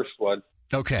on the first one.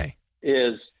 Okay.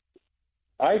 Is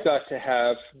I got to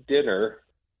have dinner.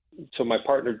 So my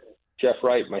partner, Jeff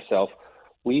Wright, and myself,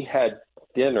 we had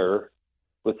dinner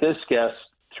with this guest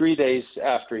 3 days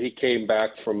after he came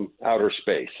back from outer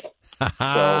space.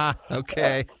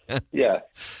 Okay. Yeah.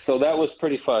 So that was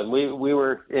pretty fun. We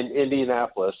were in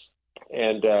Indianapolis,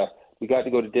 and we got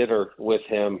to go to dinner with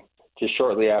him just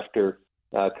shortly after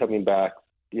coming back,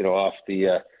 off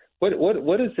the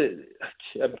what is it?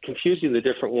 I'm confusing the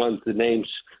different ones, the names,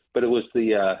 but it was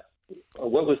the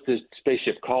what was the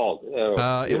spaceship called?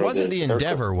 It wasn't the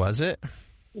Endeavor, was it?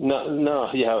 No,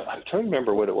 yeah, I'm trying to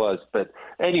remember what it was, but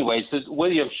anyways, it's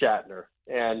William Shatner,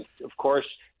 and of course,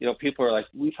 people are like,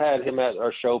 we've had him at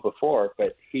our show before,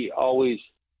 but he always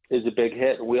is a big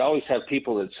hit. We always have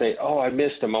people that say, "Oh, I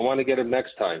missed him. I want to get him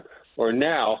next time." Or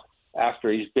now,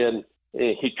 after he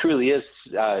truly is,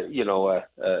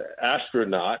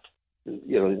 astronaut.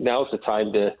 Now's the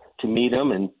time to meet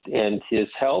him and his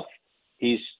health.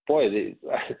 We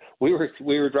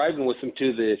were driving with him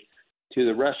to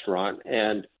the restaurant,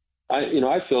 and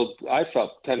I felt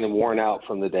kind of worn out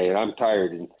from the day, and I'm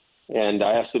tired. And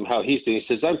I asked him how he's doing.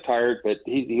 He says, I'm tired, but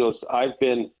he goes, I've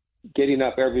been getting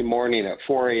up every morning at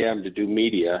 4 a.m. to do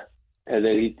media, and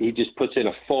then he just puts in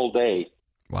a full day.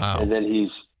 Wow. And then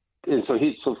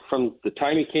so from the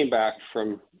time he came back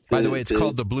from. By the way, it's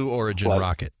called the Blue Origin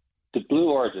rocket. The Blue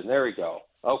Origin. There we go.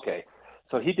 Okay.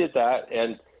 So he did that,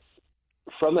 and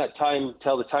from that time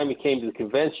till the time he came to the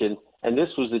convention, and this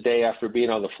was the day after being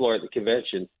on the floor at the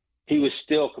convention, he was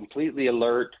still completely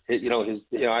alert.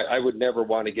 I would never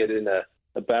want to get in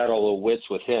a battle of wits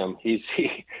with him. He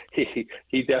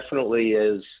definitely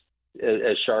is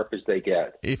as sharp as they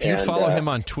get. If you follow him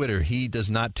on Twitter, he does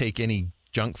not take any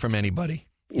junk from anybody.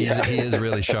 He is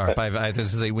really sharp. I have to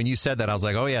say, when you said that, I was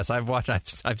like, oh yes,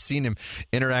 I've seen him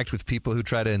interact with people who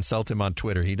try to insult him on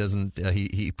Twitter. He doesn't.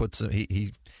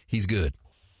 He's good.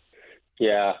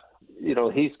 Yeah,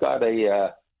 he's got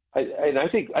and I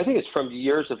think it's from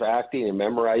years of acting and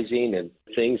memorizing and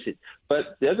things.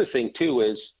 But the other thing too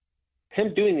is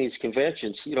him doing these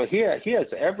conventions. He has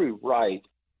every right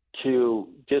to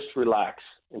just relax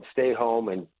and stay home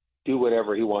and do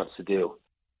whatever he wants to do.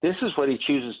 This is what he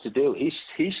chooses to do.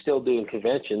 He's still doing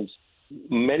conventions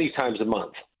many times a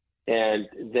month, and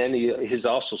then he's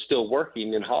also still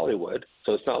working in Hollywood.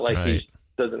 So it's not like he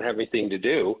doesn't have anything to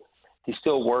do. He's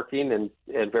still working and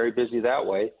very busy that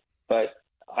way. But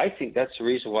I think that's the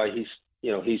reason why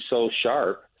he's so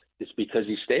sharp. It's because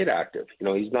he stayed active.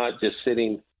 He's not just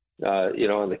sitting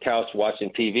on the couch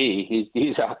watching TV.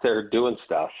 He's out there doing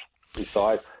stuff. And so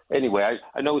I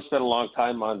know we spent a long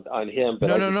time on him, but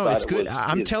no, it's good.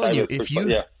 I'm telling you,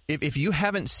 if you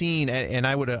haven't seen, and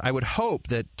I would hope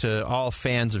that all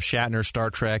fans of Shatner,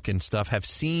 Star Trek, and stuff have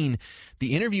seen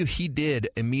the interview he did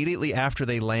immediately after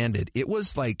they landed. It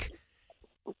was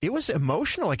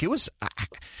emotional.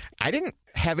 I didn't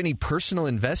have any personal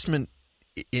investment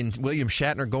in William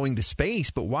Shatner going to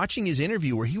space, but watching his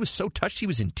interview where he was so touched, he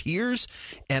was in tears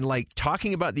and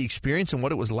talking about the experience and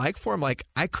what it was like for him.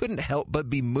 I couldn't help but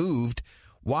be moved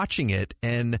watching it,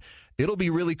 and it'll be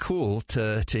really cool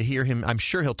to hear him. I'm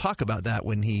sure he'll talk about that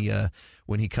when he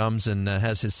comes and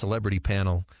has his celebrity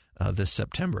panel this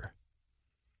September.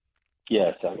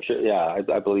 Yes, I'm sure. Yeah,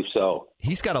 I believe so.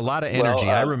 He's got a lot of energy.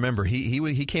 I remember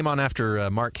he came on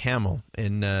after Mark Hamill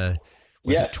in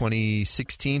was it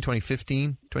 2016,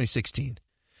 2015, 2016.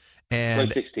 And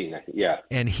 2016, yeah.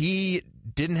 And he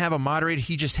didn't have a moderator.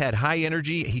 He just had high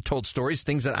energy. He told stories,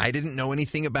 things that I didn't know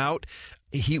anything about.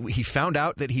 He found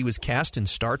out that he was cast in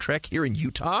Star Trek here in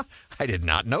Utah. I did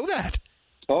not know that.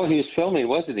 Oh, he was filming,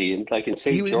 wasn't he? In St.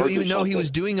 George? No, he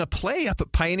was doing a play up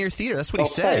at Pioneer Theater. That's what he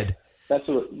said. That's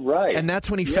right. And that's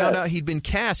when he found out he'd been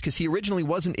cast, because he originally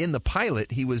wasn't in the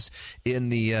pilot. He was in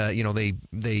the,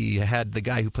 they had the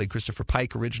guy who played Christopher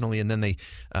Pike originally, and then they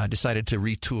decided to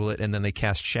retool it, and then they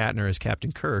cast Shatner as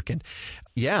Captain Kirk. And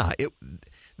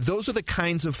those are the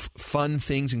kinds of fun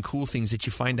things and cool things that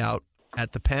you find out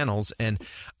at the panels. And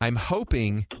I'm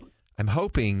hoping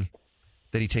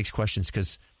that he takes questions,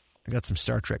 because I got some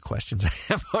Star Trek questions.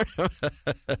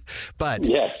 But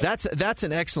that's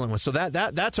an excellent one. So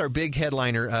that's our big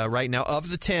headliner right now.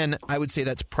 Of the 10, I would say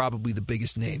that's probably the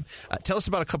biggest name. Tell us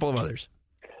about a couple of others.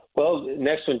 Well,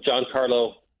 next one,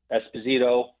 Giancarlo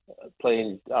Esposito,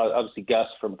 playing obviously Gus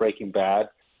from Breaking Bad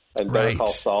and Better Call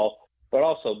Saul, but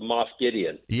also Moff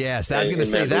Gideon. Yes, I was going to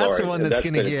say that's the one that's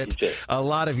going to get a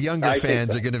lot of younger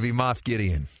fans are going to be Moff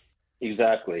Gideon.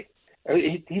 Exactly. I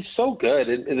mean, he's so good,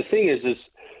 and the thing is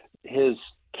his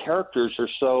characters are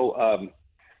so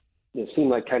they seem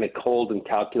like kind of cold and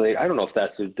calculated. I don't know if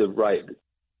that's the right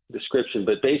description,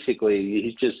 but basically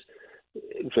he's just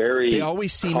very. They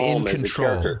always seem in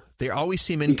control. They always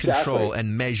seem in control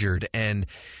and measured and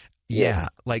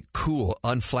like cool,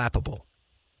 unflappable.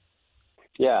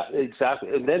 Yeah, exactly.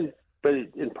 And then, but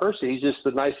in person, he's just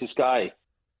the nicest guy.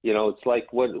 You know, it's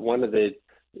like one of the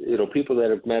people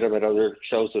that have met him at other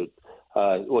shows.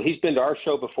 Well, he's been to our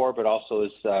show before, but also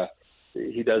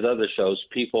he does other shows.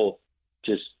 People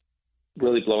just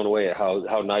really blown away at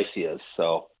how nice he is.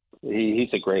 So he's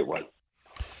a great one.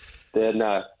 Then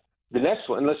the next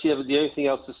one, unless you have anything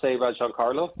else to say about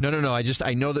Giancarlo? No.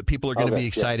 I know that people are going to be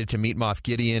excited to meet Moff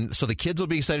Gideon. So the kids will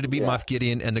be excited to meet Moff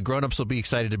Gideon, and the grown-ups will be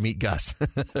excited to meet Gus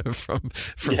from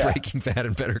Breaking Bad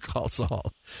and Better Call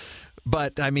Saul.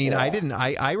 But I mean,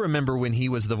 I remember when he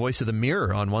was the voice of the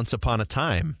Mirror on Once Upon a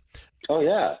Time. Oh,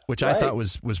 yeah. Which I thought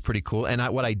was pretty cool. And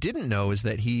what I didn't know is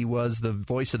that he was the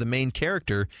voice of the main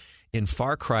character in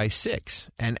Far Cry 6.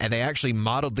 And they actually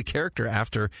modeled the character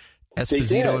after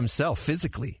Esposito himself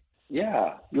physically.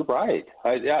 Yeah, you're right.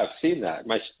 I've seen that.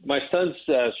 My sons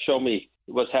show me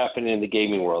what's happening in the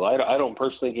gaming world. I don't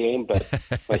personally game, but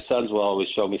my sons will always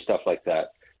show me stuff like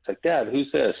that. It's like, Dad,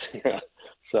 who's this?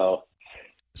 So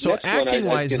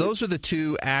acting-wise, those are the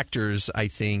two actors, I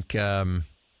think,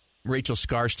 Rachel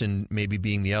Skarsten maybe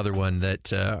being the other one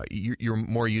that you're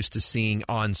more used to seeing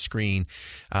on screen.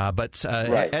 But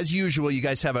as usual, you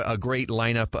guys have a great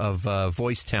lineup of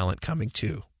voice talent coming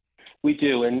too. We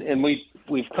do, and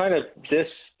we've kind of, this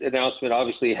announcement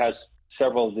obviously has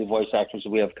several of the voice actors that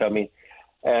we have coming.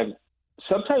 And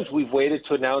sometimes we've waited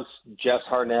to announce Jess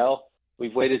Harnell.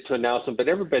 We've waited to announce him, but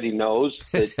everybody knows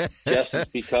that Jess has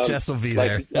become Jess will be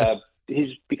there.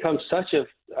 He's become such a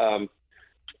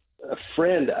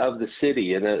friend of the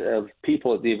city and of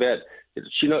people at the event.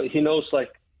 He knows like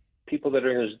people that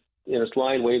are in his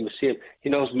line waiting to see him. He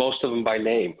knows most of them by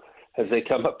name as they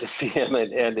come up to see him,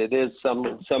 and it is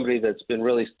somebody that's been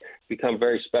really become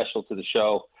very special to the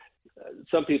show.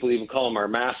 Some people even call him our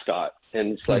mascot,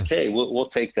 and it's like, hey, we'll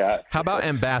take that. How about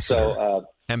ambassador? So,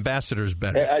 ambassador's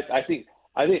better. I think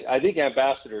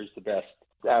ambassador is the best,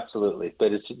 absolutely.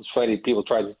 But it's funny, people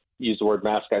try to use the word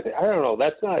mascot. I don't know,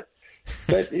 that's not.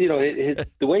 But the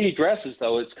way he dresses,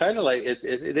 though, it's kind of like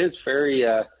it is very.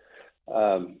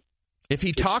 If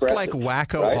he talked like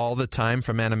Wacko all the time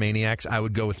from Animaniacs, I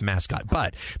would go with mascot.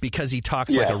 But because he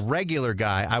talks like a regular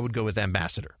guy, I would go with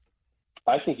ambassador.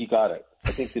 I think you got it.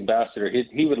 I think the ambassador,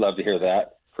 he would love to hear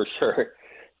that for sure.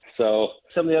 So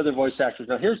some of the other voice actors.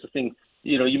 Now, here's the thing.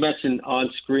 You mentioned on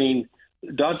screen,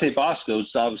 Dante Bosco is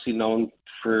obviously known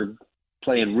for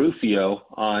playing Rufio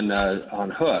on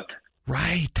Hook.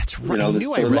 Right, that's right. I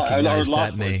knew I recognized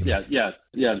that name.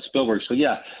 Yeah, Spielberg. So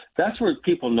that's where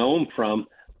people know him from.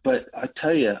 But I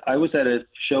tell you, I was at a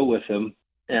show with him,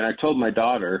 and I told my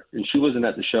daughter, and she wasn't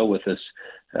at the show with us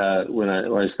when I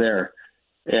was there.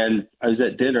 And I was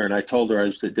at dinner, and I told her I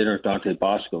was at dinner with Dante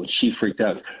Bosco, and she freaked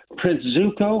out. Prince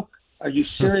Zuko? Are you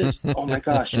serious? Oh, my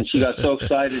gosh. And she got so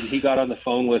excited, and he got on the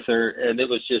phone with her, and it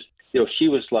was just, she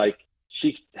was like,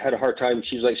 she had a hard time.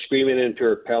 She was like screaming into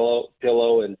her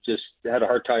pillow and just had a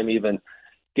hard time even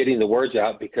getting the words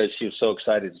out because she was so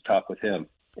excited to talk with him.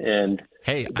 And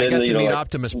hey, I got to meet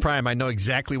Optimus Prime. I know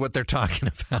exactly what they're talking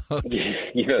about.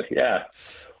 Yeah.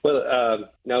 Well,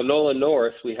 now Nolan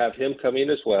North, we have him coming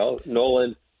as well.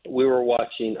 Nolan, we were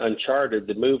watching Uncharted,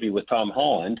 the movie with Tom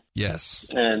Holland. Yes.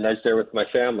 And I was there with my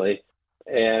family.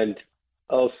 And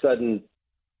all of a sudden,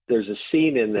 there's a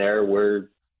scene in there where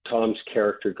Tom's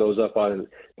character goes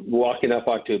walking up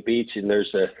onto a beach, and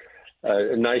there's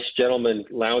a nice gentleman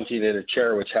lounging in a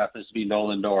chair, which happens to be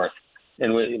Nolan North.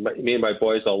 And me and my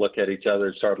boys all look at each other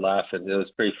and start laughing. It was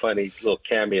a pretty funny little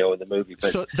cameo in the movie.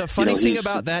 But, so the funny thing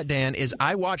about that, Dan, is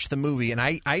I watched the movie, and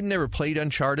I never played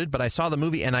Uncharted, but I saw the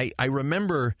movie, and I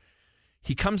remember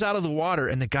he comes out of the water,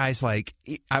 and the guy's like,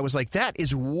 I was like, that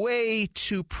is way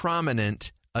too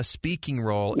prominent a speaking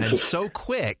role and so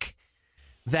quick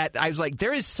that I was like,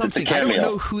 there is something, I don't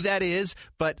know who that is,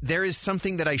 but there is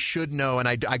something that I should know, and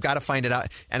I got to find it out.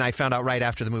 And I found out right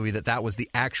after the movie that was the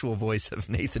actual voice of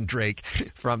Nathan Drake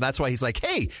that's why he's like,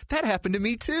 hey, that happened to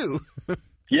me too.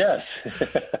 Yes.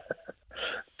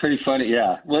 Pretty funny,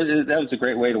 yeah. Well, that was a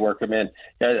great way to work him in.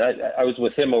 I was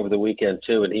with him over the weekend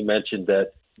too, and he mentioned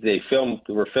that they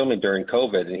were filming during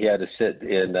COVID, and he had to sit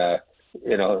in a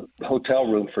hotel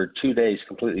room for 2 days,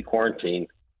 completely quarantined,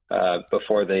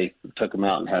 before they took him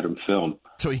out and had him film.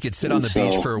 So he could sit on the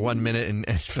beach for 1 minute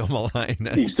and film a line.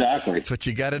 Exactly. That's what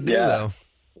you got to do, though.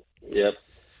 Yep.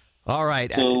 All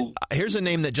right. So, here's a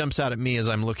name that jumps out at me as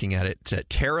I'm looking at it.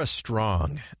 Tara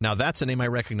Strong. Now, that's a name I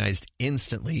recognized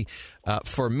instantly.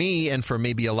 For me and for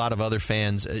maybe a lot of other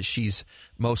fans, she's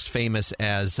most famous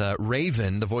as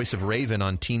Raven, the voice of Raven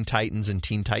on Teen Titans and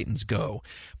Teen Titans Go.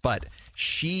 But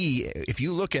if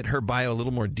you look at her bio a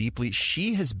little more deeply,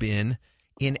 she has been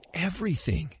in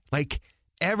everything. Like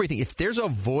everything. If there's a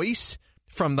voice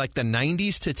from like the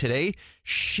 90s to today,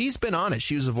 she's been on it.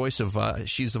 She was the voice of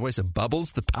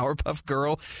Bubbles, the Powerpuff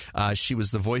Girl. She was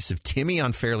the voice of Timmy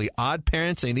on Fairly Odd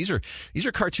Parents. I mean, these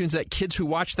are cartoons that kids who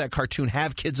watch that cartoon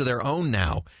have kids of their own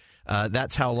now.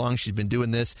 That's how long she's been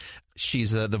doing this.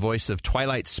 She's the voice of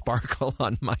Twilight Sparkle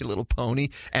on My Little Pony,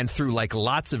 and through like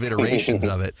lots of iterations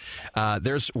of it.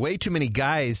 There's way too many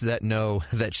guys that know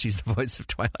that she's the voice of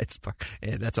Twilight Sparkle.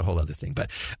 That's a whole other thing. But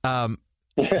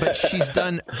she's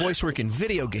done voice work in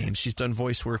video games. She's done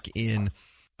voice work in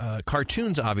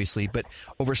cartoons, obviously, but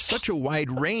over such a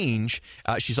wide range.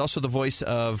 She's also the voice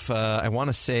of, I want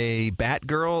to say,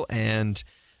 Batgirl and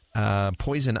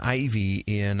Poison Ivy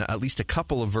in at least a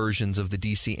couple of versions of the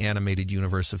DC animated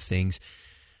universe of things.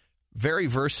 Very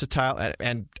versatile,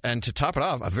 and to top it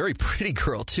off, a very pretty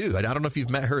girl too. I don't know if you've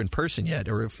met her in person yet,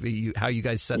 or how you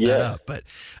guys set that up, but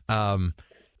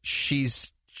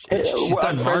she's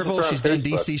done Marvel, she's done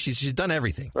DC, she's done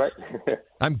everything. Right.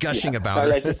 I'm gushing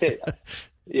about her.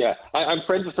 Yeah, I'm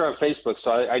friends with her on Facebook,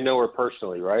 so I know her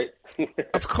personally, right?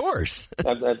 Of course.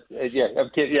 I'm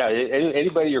kidding. Yeah,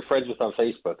 anybody you're friends with on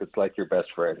Facebook, it's like your best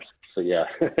friends. So yeah.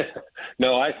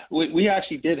 No, we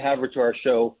actually did have her to our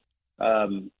show,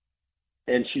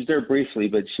 and she's there briefly,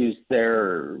 but she was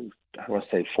there, I want to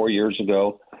say 4 years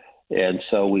ago. And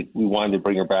so we wanted to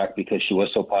bring her back because she was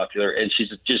so popular, and she's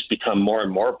just become more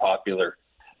and more popular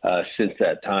since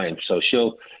that time. So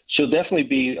she'll definitely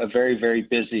be a very, very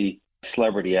busy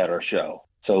celebrity at our show.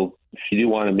 So if you do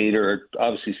want to meet her,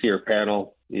 obviously see her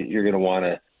panel, you're going to want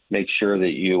to make sure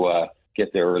that you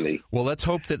get there early. Well, let's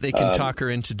hope that they can talk her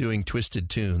into doing Twisted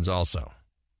Tunes also.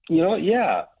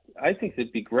 Yeah, I think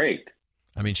that'd be great.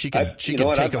 I mean, she can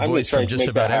take a voice from just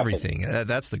about everything.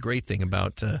 That's the great thing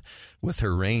about with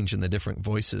her range and the different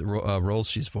voices roles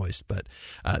she's voiced. But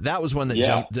that was one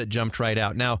that jumped right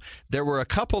out. Now, there were a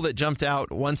couple that jumped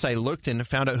out once I looked and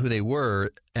found out who they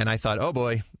were, and I thought, oh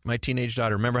boy, my teenage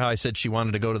daughter. Remember how I said she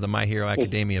wanted to go to the My Hero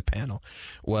Academia panel?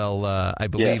 Well, I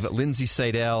believe Lindsay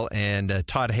Seidel and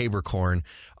Todd Haberkorn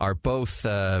are both.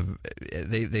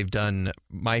 They've done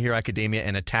My Hero Academia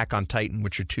and Attack on Titan,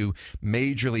 which are two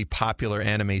majorly popular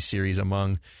anime series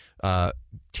among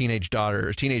teenage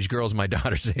girls my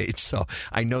daughter's age. So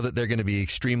I know that they're going to be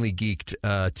extremely geeked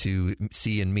to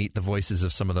see and meet the voices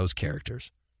of some of those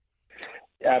characters.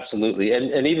 Absolutely.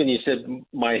 And even you said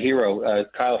My Hero,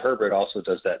 Kyle Herbert also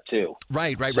does that too.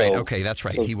 Right. Okay, that's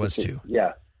right. He was too.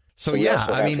 Yeah. So yeah,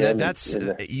 I mean that's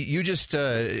you just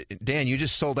Dan, you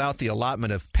just sold out the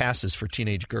allotment of passes for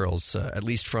teenage girls, at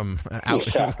least from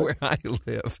out where I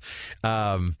live.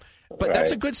 But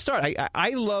that's a good start. I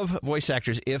love voice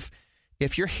actors.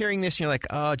 If you're hearing this and you're like,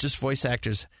 oh, just voice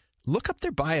actors, look up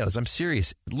their bios. I'm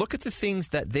serious. Look at the things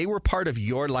that they were part of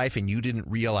your life and you didn't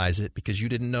realize it because you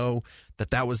didn't know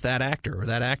that was that actor or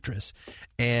that actress.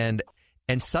 And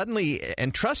suddenly,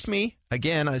 and trust me,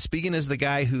 again, I'm speaking as the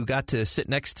guy who got to sit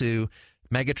next to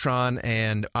Megatron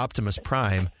and Optimus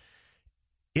Prime,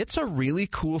 it's a really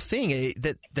cool thing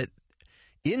that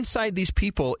inside these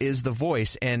people is the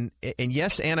voice. And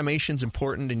yes, animation's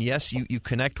important, and yes, you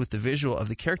connect with the visual of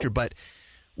the character, but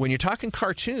when you're talking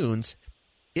cartoons,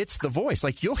 it's the voice.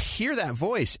 Like, you'll hear that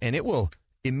voice, and it will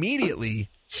immediately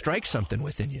strike something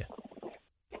within you.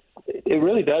 It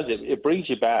really does. It brings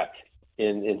you back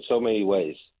in so many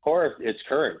ways. Or it's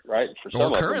current, right? For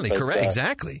some currently, correct.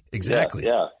 Exactly.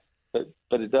 Yeah. but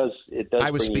it does.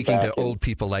 I was speaking to old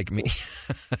people like me.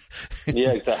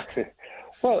 Yeah, exactly.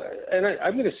 Well, and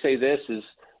I'm going to say this is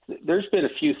there's been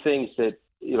a few things that,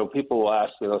 people will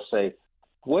ask me, they'll say,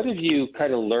 what have you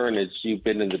kind of learned as you've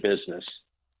been in the business?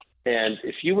 And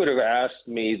if you would have asked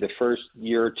me the first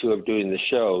year or two of doing the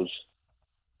shows,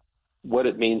 what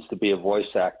it means to be a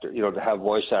voice actor, to have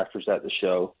voice actors at the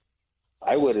show,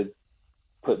 I would have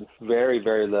put very,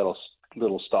 very little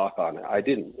stock on it. I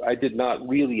did not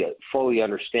really fully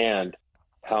understand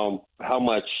how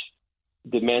much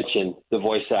dimension the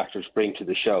voice actors bring to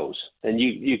the shows. And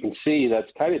you can see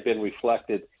that's kind of been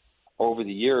reflected over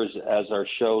the years as our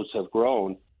shows have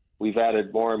grown. We've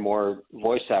added more and more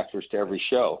voice actors to every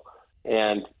show.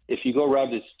 And if you go around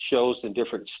to shows in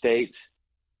different states,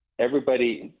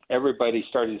 everybody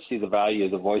started to see the value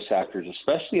of the voice actors,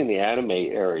 especially in the anime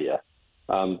area.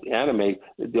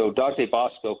 Dante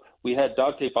Bosco, we had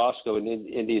Dante Bosco in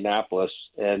Indianapolis,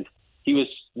 and he was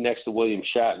next to William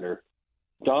Shatner.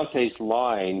 Dante's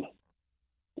line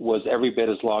was every bit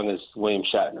as long as William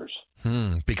Shatner's.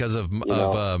 Because of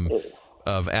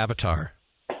Avatar.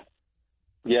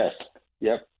 Yes.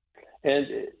 Yep. And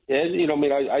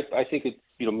I think it's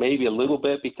maybe a little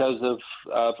bit because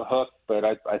of Hook, but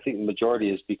I think the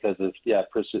majority is because of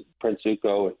Prince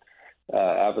Zuko and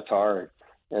Avatar,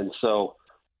 and so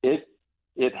it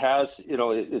has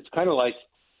it's kind of like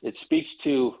it speaks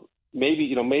to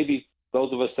maybe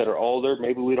those of us that are older,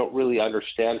 maybe we don't really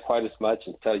understand quite as much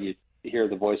until you hear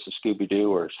the voice of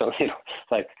Scooby-Doo or something.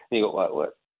 Like you go,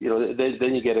 what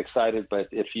then you get excited. But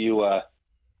if you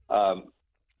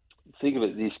think of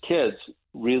it, these kids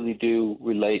really do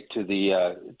relate to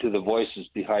the voices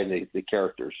behind the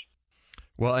characters.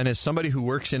 Well, and as somebody who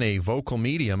works in a vocal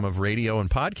medium of radio and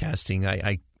podcasting,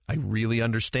 I really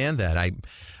understand that. I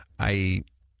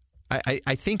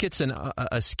think it's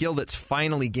a skill that's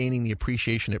finally gaining the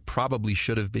appreciation it probably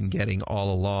should have been getting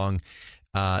all along.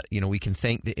 We can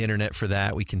thank the internet for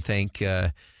that. We can thank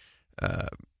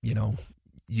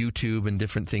YouTube and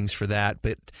different things for that.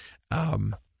 But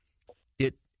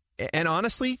and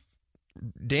honestly,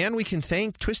 Dan, we can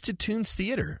thank Twisted Tunes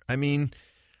Theater. I mean,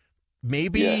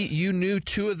 maybe you knew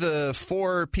 2 of the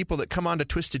 4 people that come on to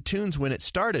Twisted Tunes when it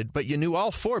started, but you knew all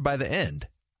 4 by the end.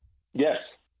 Yes,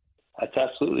 that's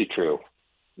absolutely true.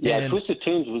 Yeah, and Twisted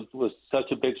Tunes was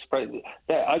such a big surprise.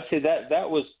 I'd say that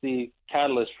was the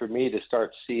catalyst for me to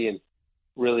start seeing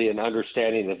really and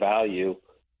understanding the value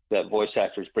that voice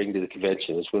actors bring to the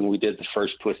convention is when we did the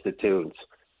first Twisted Tunes.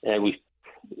 And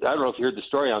I don't know if you heard the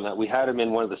story on that. We had them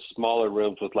in one of the smaller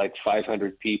rooms with like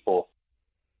 500 people,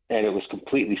 and it was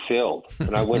completely filled.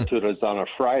 And I went to it, it was on a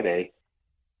Friday,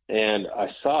 and I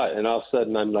saw it, and all of a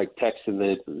sudden I'm like texting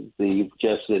the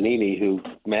Jeff Zanini who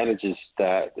manages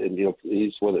that, and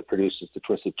he's the one that produces the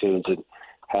Twisted Tunes and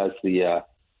has the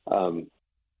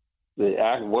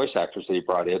voice actors that he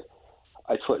brought in.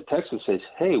 I text him and says,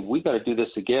 "Hey, we got to do this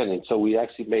again." And so we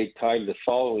actually made time the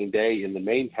following day in the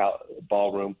main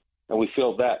ballroom, and we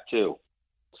filled that too.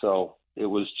 So it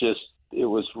was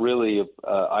really an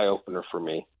eye-opener for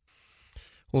me.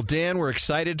 Well, Dan, we're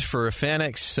excited for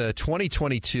FanX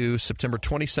 2022, September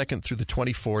 22nd through the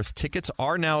 24th. Tickets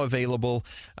are now available.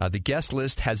 The guest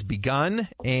list has begun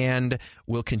and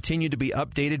will continue to be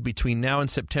updated between now and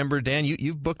September. Dan,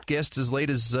 you've booked guests as late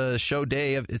as show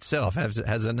day itself. Has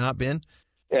it not been?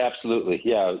 Absolutely.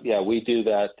 Yeah, we do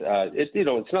that.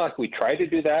 It's not like we try to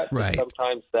do that, right. But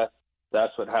sometimes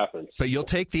that's what happens. But you'll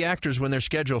take the actors when their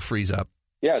schedule frees up.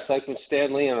 Yeah, it's like with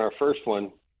Stan Lee on our first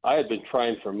one. I had been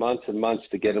trying for months and months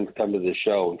to get him to come to the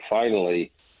show, and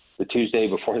finally, the Tuesday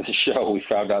before the show, we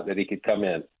found out that he could come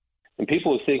in. And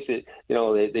people would think that,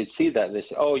 they'd see that and they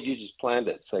say, "Oh, you just planned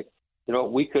it." It's like,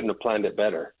 we couldn't have planned it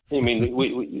better. I mean,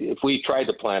 if we tried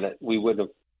to plan it, we wouldn't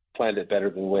have planned it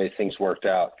better than the way things worked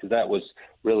out, because that was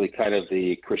really kind of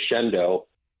the crescendo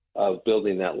of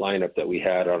building that lineup that we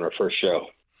had on our first show.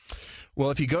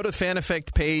 Well, if you go to Fan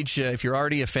Effect page, if you're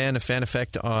already a fan of Fan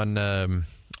Effect on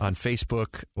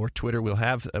Facebook or Twitter, we'll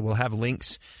have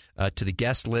links to the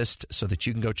guest list so that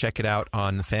you can go check it out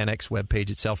on the FanX webpage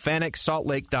itself.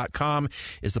 FanXSaltLake.com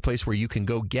is the place where you can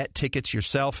go get tickets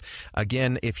yourself.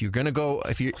 Again, if you're gonna go,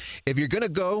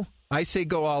 I say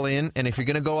go all in, and if you're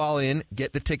going to go all in,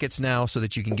 get the tickets now so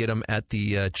that you can get them at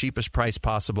the cheapest price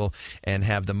possible and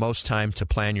have the most time to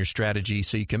plan your strategy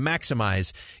so you can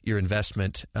maximize your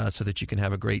investment so that you can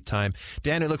have a great time.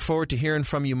 Dan, I look forward to hearing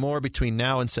from you more between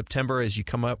now and September as you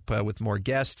come up with more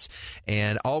guests,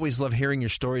 and always love hearing your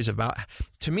stories about.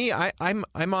 To me, I'm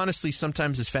honestly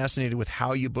sometimes as fascinated with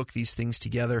how you book these things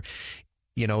together.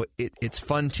 It's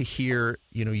fun to hear,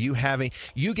 you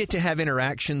get to have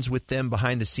interactions with them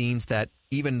behind the scenes that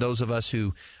even those of us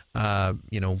who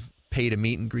pay to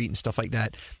meet and greet and stuff like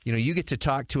that. You get to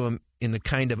talk to him in the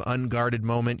kind of unguarded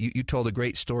moment. You told a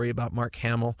great story about Mark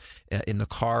Hamill in the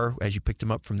car as you picked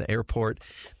him up from the airport.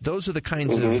 Those are the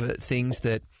kinds of things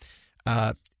that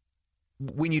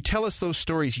when you tell us those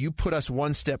stories, you put us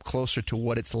one step closer to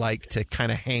what it's like to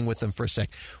kind of hang with them for a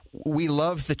sec. We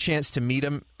love the chance to meet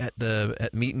them at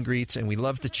meet and greets, and we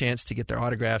love the chance to get their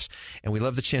autographs, and we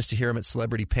love the chance to hear them at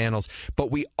celebrity panels.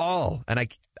 But we all, and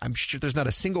I'm sure there's not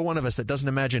a single one of us that doesn't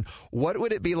imagine, what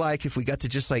would it be like if we got to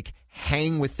just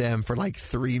hang with them for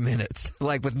 3 minutes,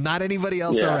 with not anybody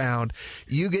else around.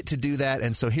 You get to do that,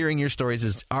 and so hearing your stories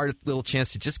is our little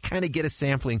chance to just kind of get a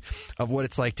sampling of what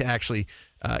it's like to actually,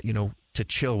 to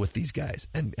chill with these guys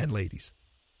and ladies.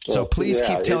 So please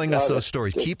keep telling us those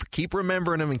stories. Keep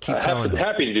remembering them and keep telling them. I'm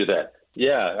happy to do that.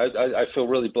 Yeah, I feel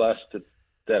really blessed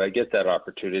that I get that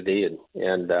opportunity, and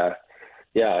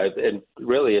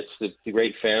really it's the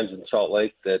great fans in Salt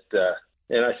Lake that,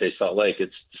 and I say Salt Lake,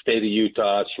 it's the state of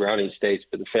Utah, surrounding states,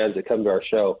 but the fans that come to our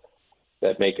show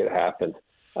that make it happen.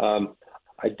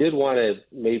 I did want to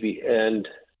maybe end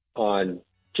on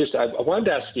I wanted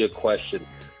to ask you a question.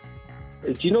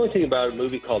 Do you know anything about a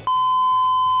movie called?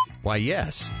 Why,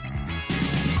 yes.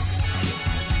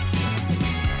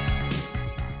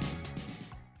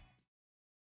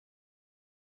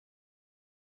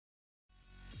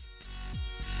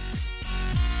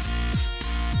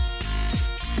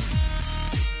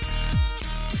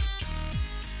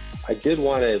 I did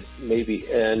want to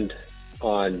maybe end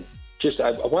on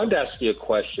I wanted to ask you a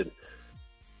question.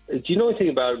 Do you know anything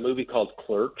about a movie called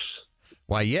Clerks?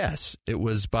 Why, yes. It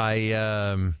was by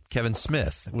Kevin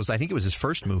Smith. I think it was his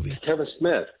first movie. Kevin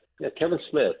Smith. Yeah, Kevin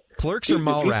Smith. Clerks or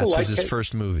Mallrats was his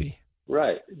first movie.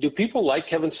 Right. Do people like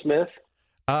Kevin Smith?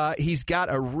 He's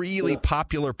got a really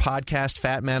popular podcast,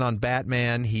 Fat Man on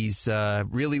Batman. He's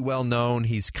really well known.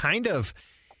 He's kind of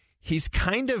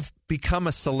become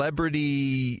a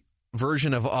celebrity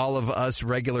version of all of us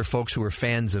regular folks who are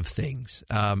fans of things.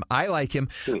 I like him.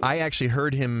 I actually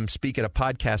heard him speak at a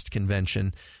podcast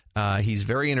convention. He's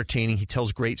very entertaining. He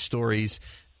tells great stories.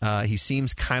 He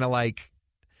seems kind of like,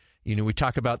 we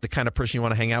talk about the kind of person you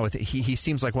want to hang out with. He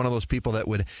seems like one of those people that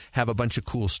would have a bunch of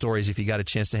cool stories if you got a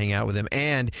chance to hang out with him.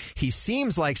 And he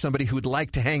seems like somebody who would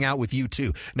like to hang out with you,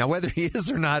 too. Now, whether he is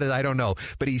or not, I don't know.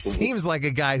 But he seems like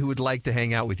a guy who would like to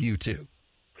hang out with you, too.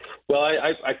 Well,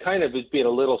 I kind of was being a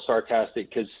little sarcastic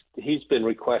because he's been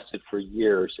requested for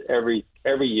years, every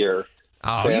year.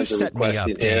 Oh, you set me up,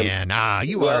 Dan.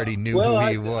 You already knew who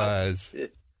he was.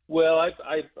 Well,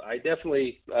 I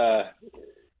definitely,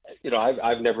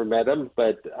 I've never met him,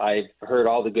 but I've heard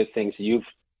all the good things you've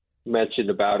mentioned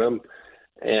about him,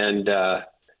 and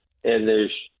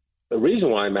there's a reason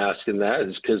why I'm asking that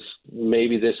is because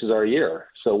maybe this is our year.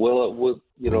 So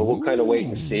we'll kind of wait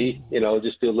and see.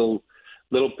 Just do a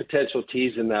little potential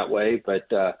tease in that way. But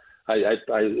I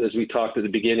as we talked at the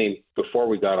beginning before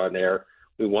we got on air,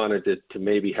 we wanted to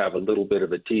maybe have a little bit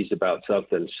of a tease about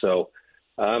something. So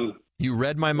you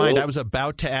read my mind. I was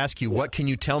about to ask you, what can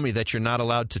you tell me that you're not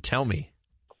allowed to tell me?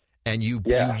 And you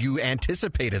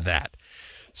anticipated that.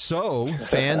 So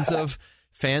fans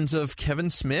of Kevin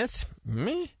Smith,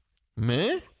 meh?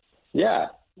 Yeah.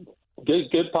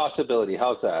 Good possibility.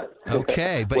 How's that?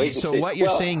 Okay, but so what you're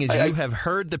saying is you have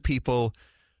heard the people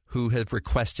who have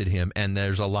requested him, and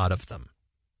there's a lot of them.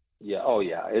 Yeah. Oh,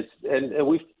 yeah. And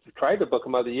we've tried to book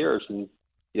him other years, and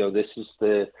this is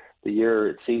the year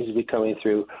it seems to be coming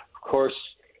through. Of course,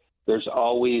 there's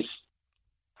always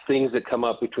things that come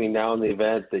up between now and the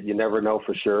event that you never know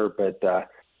for sure. But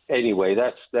anyway,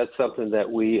 that's something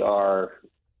that we are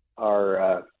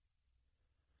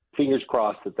fingers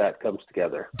crossed that comes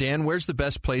together. Dan, where's the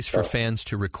best place for fans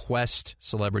to request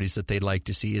celebrities that they'd like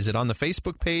to see? Is it on the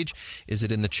Facebook page? Is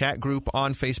it in the chat group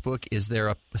on Facebook? Is there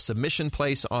a submission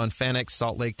place on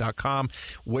fanxsaltlake.com?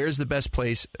 Where's the best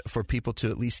place for people to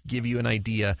at least give you an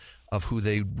idea of who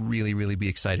they really, really be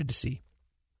excited to see?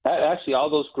 Actually, all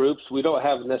those groups, we don't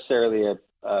have necessarily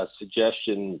a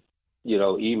suggestion,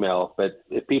 email, but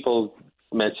if people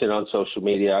mention on social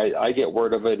media, I get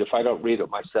word of it. If I don't read it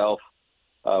myself,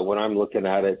 when I'm looking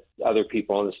at it, other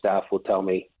people on the staff will tell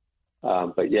me.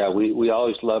 But yeah, we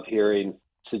always love hearing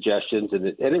suggestions, and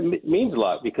it means a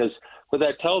lot because what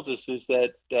that tells us is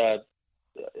that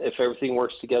if everything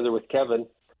works together with Kevin,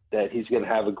 that he's going to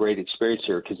have a great experience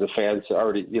here because the fans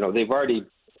already, they've already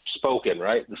spoken,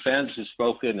 right? The fans have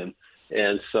spoken,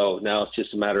 and so now it's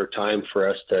just a matter of time for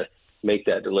us to make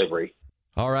that delivery.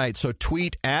 All right, so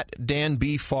tweet at Dan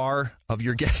B. Farr of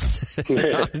your guest.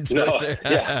 No.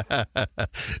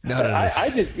 No. I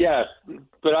just,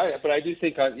 but I do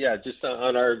think, just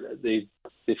on the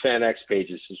the FanX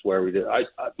pages is where we do.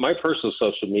 My personal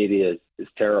social media is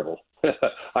terrible.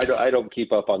 I don't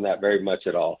keep up on that very much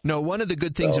at all. No, one of the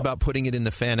good things about putting it in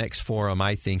the FanX forum,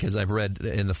 I think, as I've read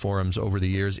in the forums over the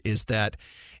years, is that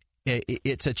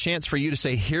it's a chance for you to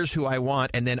say, here's who I want,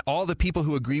 and then all the people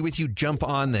who agree with you jump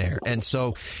on there. And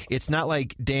so it's not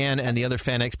like Dan and the other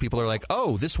FanX people are like,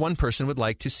 oh, this one person would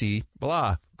like to see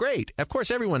blah. Great. Of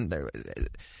course,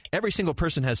 every single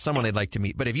person has someone they'd like to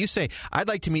meet. But if you say, I'd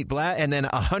like to meet blah, and then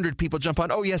 100 people jump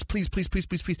on, oh, yes, please, please, please,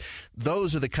 please, please.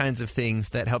 Those are the kinds of things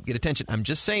that help get attention. I'm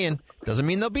just saying, doesn't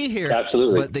mean they'll be here.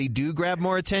 Absolutely. But they do grab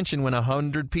more attention when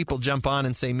 100 people jump on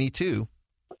and say, me too.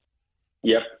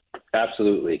 Yep.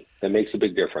 Absolutely. That makes a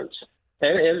big difference.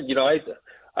 And you know,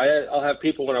 I'll have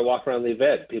people when I walk around the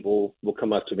event, people will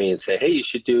come up to me and say, hey, you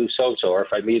should do so-and-so. Or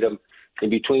if I meet them in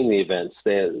between the events,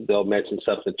 they'll mention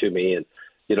something to me. And,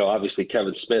 you know, obviously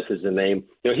Kevin Smith is the name.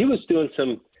 You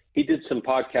know, he did some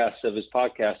podcasts of his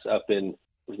podcasts up in,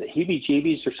 was it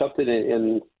Heebie-Jeebies or something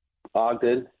in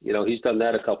Ogden? You know, he's done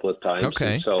that a couple of times.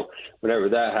 Okay. And so whenever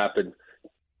that happened,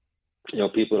 you know,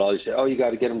 people would always say, oh, you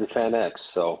got to get him to FanX.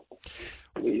 So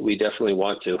we definitely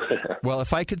want to. Well,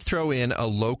 if I could throw in a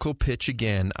local pitch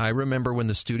again, I remember when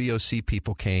the Studio C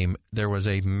people came, there was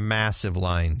a massive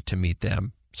line to meet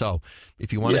them. So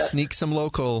if you want to sneak some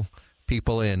local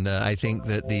people in, I think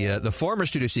that the former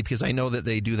Studio C, because I know that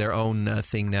they do their own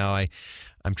thing now.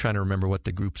 I'm trying to remember what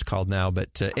the group's called now.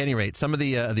 But at any rate, some of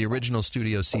the original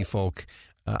Studio C folk,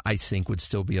 I think, would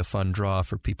still be a fun draw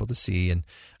for people to see. And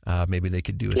maybe they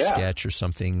could do a sketch or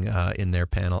something in their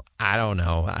panel. I don't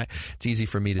know. It's easy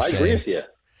for me to say. I agree with you.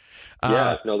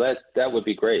 That would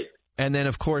be great. And then,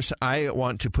 of course, I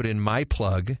want to put in my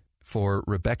plug for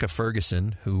Rebecca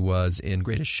Ferguson, who was in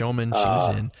Greatest Showman.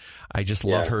 I just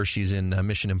love her. She's in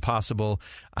Mission Impossible.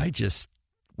 I just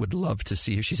would love to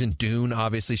see her. She's in Dune,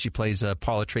 obviously. She plays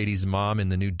Paul Atreides' mom in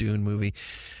the new Dune movie.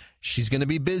 She's going to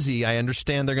be busy. I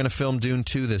understand they're going to film Dune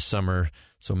 2 this summer,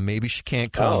 so maybe she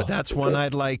can't come. But that's one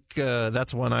I'd like.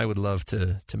 That's one I would love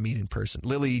to meet in person.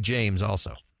 Lily James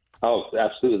also. Oh,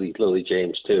 absolutely, Lily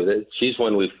James too. She's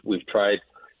one we've tried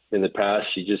in the past.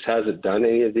 She just hasn't done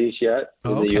any of these yet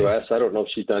in the U.S. I don't know if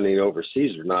she's done any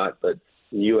overseas or not, but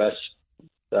in the U.S.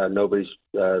 Nobody's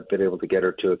been able to get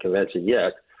her to a convention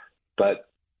yet. But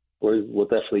we'll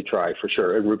definitely try for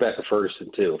sure. And Rebecca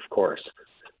Ferguson too, of course.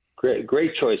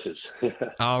 Great choices.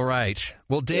 All right.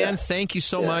 Well, Dan, thank you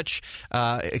so much.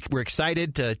 We're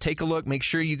excited to take a look. Make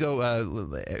sure you go,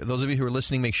 those of you who are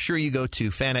listening, make sure you go to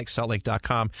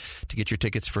fanxsaltlake.com to get your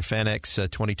tickets for FanX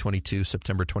 2022,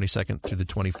 September 22nd through the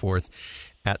 24th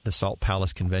at the Salt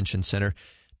Palace Convention Center.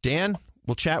 Dan,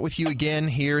 we'll chat with you again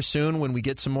here soon when we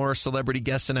get some more celebrity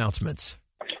guest announcements.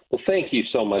 Well, thank you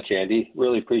so much, Andy.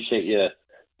 Really appreciate you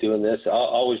doing this. I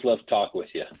always love to talk with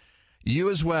you.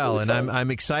 You as well, and I'm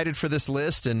excited for this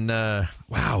list. And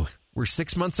wow, we're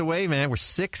 6 months away, man. We're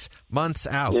 6 months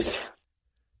out. It's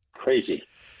crazy.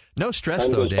 No stress,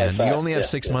 though, Dan. You only have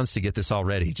 6 months to get this all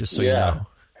ready, just so you know.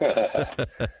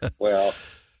 Well,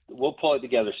 we'll pull it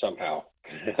together somehow.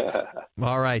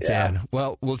 All right, Dan.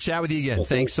 Well, we'll chat with you again.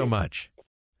 Thanks so much.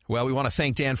 Well, we want to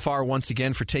thank Dan Farr once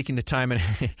again for taking the time. And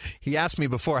he asked me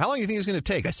before, how long do you think it's going to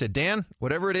take? I said, Dan,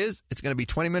 whatever it is, it's going to be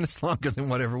 20 minutes longer than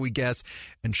whatever we guess.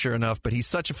 And sure enough, but he's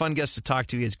such a fun guest to talk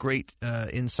to. He has great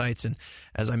insights. And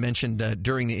as I mentioned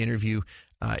during the interview,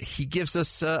 he gives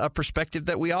us a perspective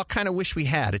that we all kind of wish we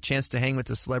had, a chance to hang with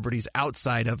the celebrities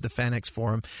outside of the FanX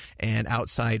Forum and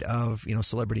outside of,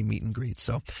 celebrity meet and greets.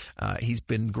 So he's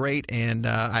been great, and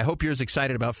I hope you're as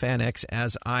excited about FanX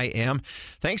as I am.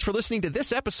 Thanks for listening to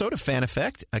this episode of Fan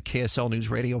Effect, a KSL News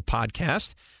Radio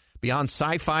podcast. Beyond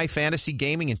sci-fi, fantasy,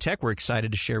 gaming, and tech, we're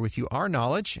excited to share with you our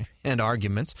knowledge and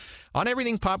arguments on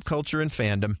everything pop culture and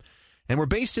fandom. And we're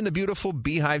based in the beautiful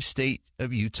Beehive State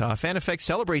of Utah. Fan Effect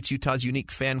celebrates Utah's unique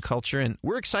fan culture, and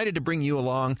we're excited to bring you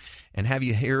along and have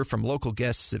you hear from local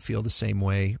guests that feel the same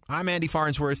way. I'm Andy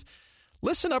Farnsworth.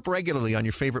 Listen up regularly on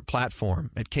your favorite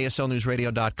platform at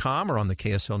kslnewsradio.com or on the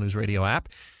KSL News Radio app.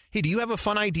 Hey, do you have a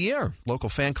fun idea or local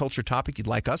fan culture topic you'd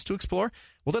like us to explore?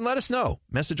 Well, then let us know.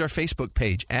 Message our Facebook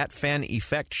page at Fan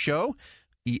Effect Show.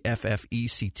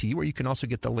 EFFECT, where you can also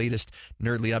get the latest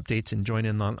nerdly updates and join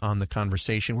in on the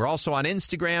conversation. We're also on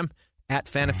Instagram at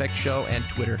Fan Effect Show and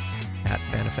Twitter at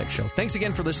Fan Effect Show. Thanks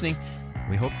again for listening.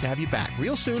 We hope to have you back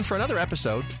real soon for another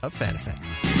episode of Fan Effect.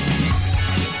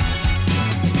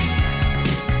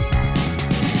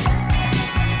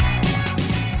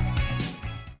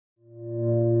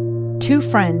 Two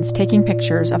friends taking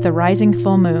pictures of the rising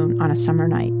full moon on a summer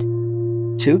night.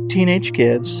 Two teenage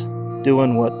kids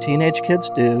doing what teenage kids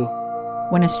do.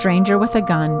 When a stranger with a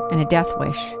gun and a death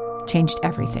wish changed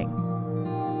everything.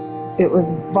 It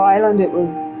was violent, it was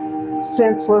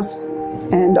senseless,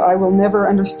 and I will never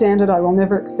understand it. I will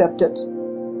never accept it.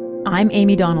 I'm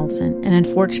Amy Donaldson, and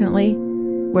unfortunately,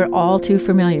 we're all too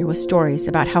familiar with stories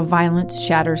about how violence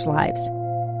shatters lives.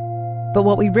 But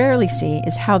what we rarely see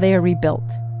is how they are rebuilt.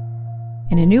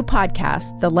 In a new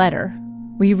podcast, The Letter,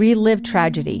 we relive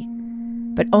tragedy,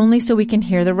 but only so we can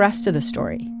hear the rest of the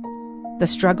story. The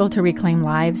struggle to reclaim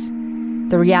lives,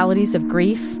 the realities of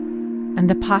grief, and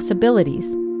the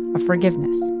possibilities of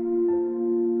forgiveness.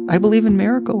 I believe in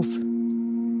miracles.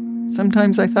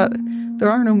 Sometimes I thought,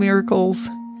 there are no miracles.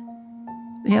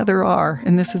 Yeah, there are,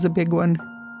 and this is a big one.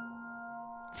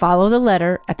 Follow The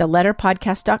Letter at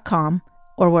theletterpodcast.com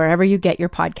or wherever you get your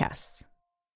podcasts.